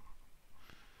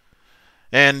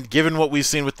 And given what we've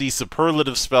seen with the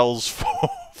superlative spells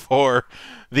for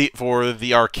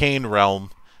the arcane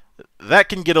realm, that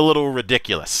can get a little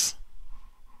ridiculous.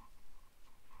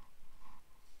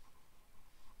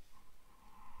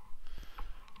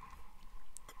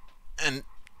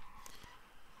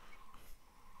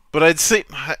 But I'd say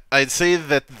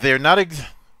that they're not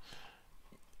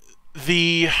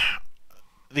the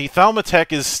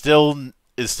Thaumatech is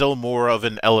still more of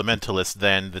an elementalist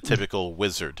than the typical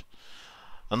wizard.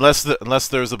 Unless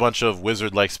there's a bunch of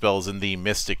wizard-like spells in the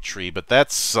Mystic tree, but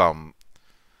that's the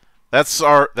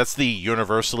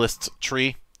Universalist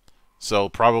tree, so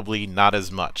probably not as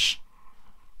much.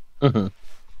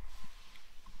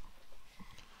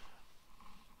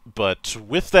 But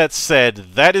with that said,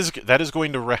 that is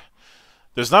going to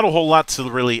there's not a whole lot to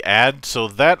really add, so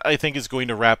that I think is going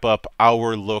to wrap up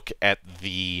our look at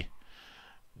the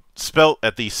spell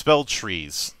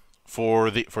trees for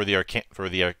the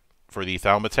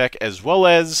Thaumatech, as well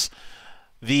as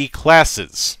the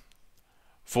classes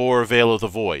for Veil of the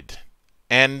Void.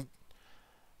 And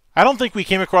I don't think we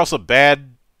came across a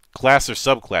bad class or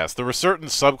subclass. There were certain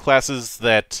subclasses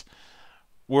that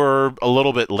were a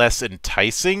little bit less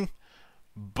enticing,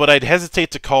 but I'd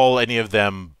hesitate to call any of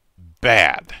them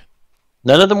bad.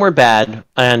 None of them were bad,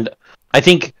 and I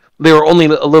think they were only a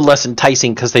little less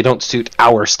enticing because they don't suit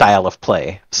our style of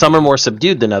play. Some are more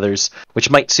subdued than others, which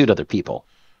might suit other people.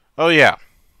 Oh yeah.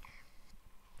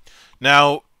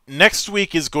 Now, next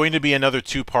week is going to be another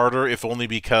two-parter, if only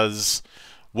because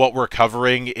what we're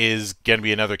covering is going to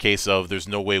be another case of there's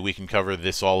no way we can cover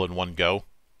this all in one go.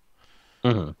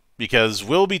 Mm-hmm. Because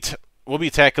we'll be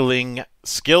tackling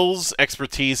skills,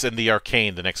 expertise, and the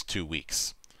arcane the next 2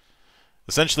 weeks.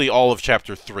 Essentially all of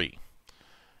Chapter 3.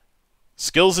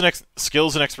 Skills and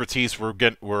expertise we're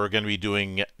going to be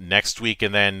doing next week,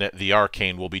 and then the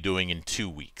arcane we'll be doing in 2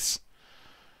 weeks.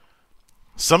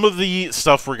 Some of the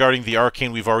stuff regarding the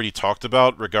arcane we've already talked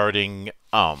about, regarding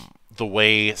the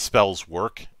way spells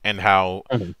work and how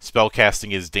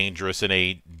spellcasting is dangerous in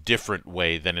a different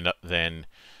way than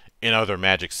in other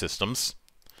magic systems.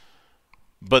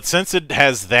 But since it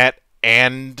has that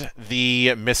and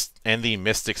the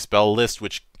mystic spell list,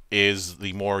 which is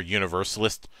the more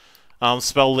universalist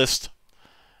spell list,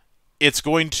 it's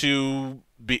going to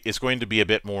be a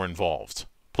bit more involved.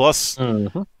 Plus,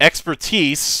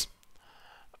 expertise.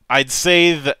 I would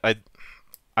say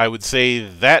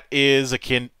that is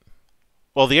akin.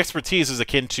 Well, the expertise is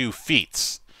akin to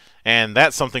feats, and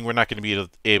that's something we're not going to be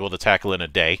able to tackle in a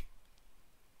day.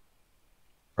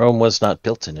 Rome was not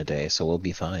built in a day, so we'll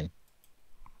be fine.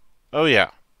 Oh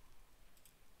yeah.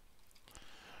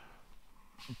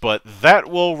 But that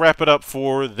will wrap it up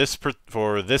for this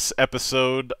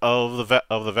episode of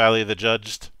the Valley of the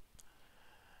Judged.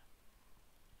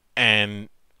 And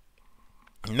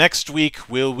next week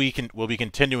we'll be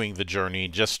continuing the journey.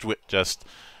 Just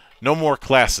no more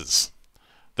classes.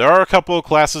 There are a couple of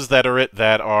classes that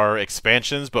are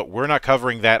expansions, but we're not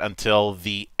covering that until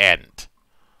the end.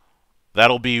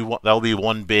 That'll be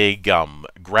one big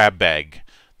grab bag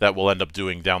that we'll end up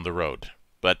doing down the road.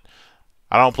 But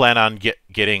I don't plan on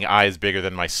getting eyes bigger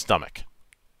than my stomach.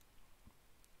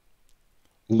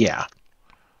 Yeah.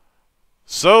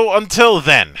 So until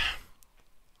then,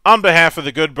 on behalf of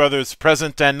the good brothers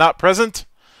present and not present,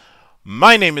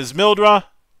 my name is Mildra.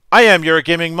 I am your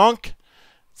gaming monk.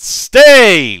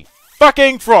 Stay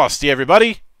fucking frosty,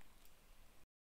 everybody.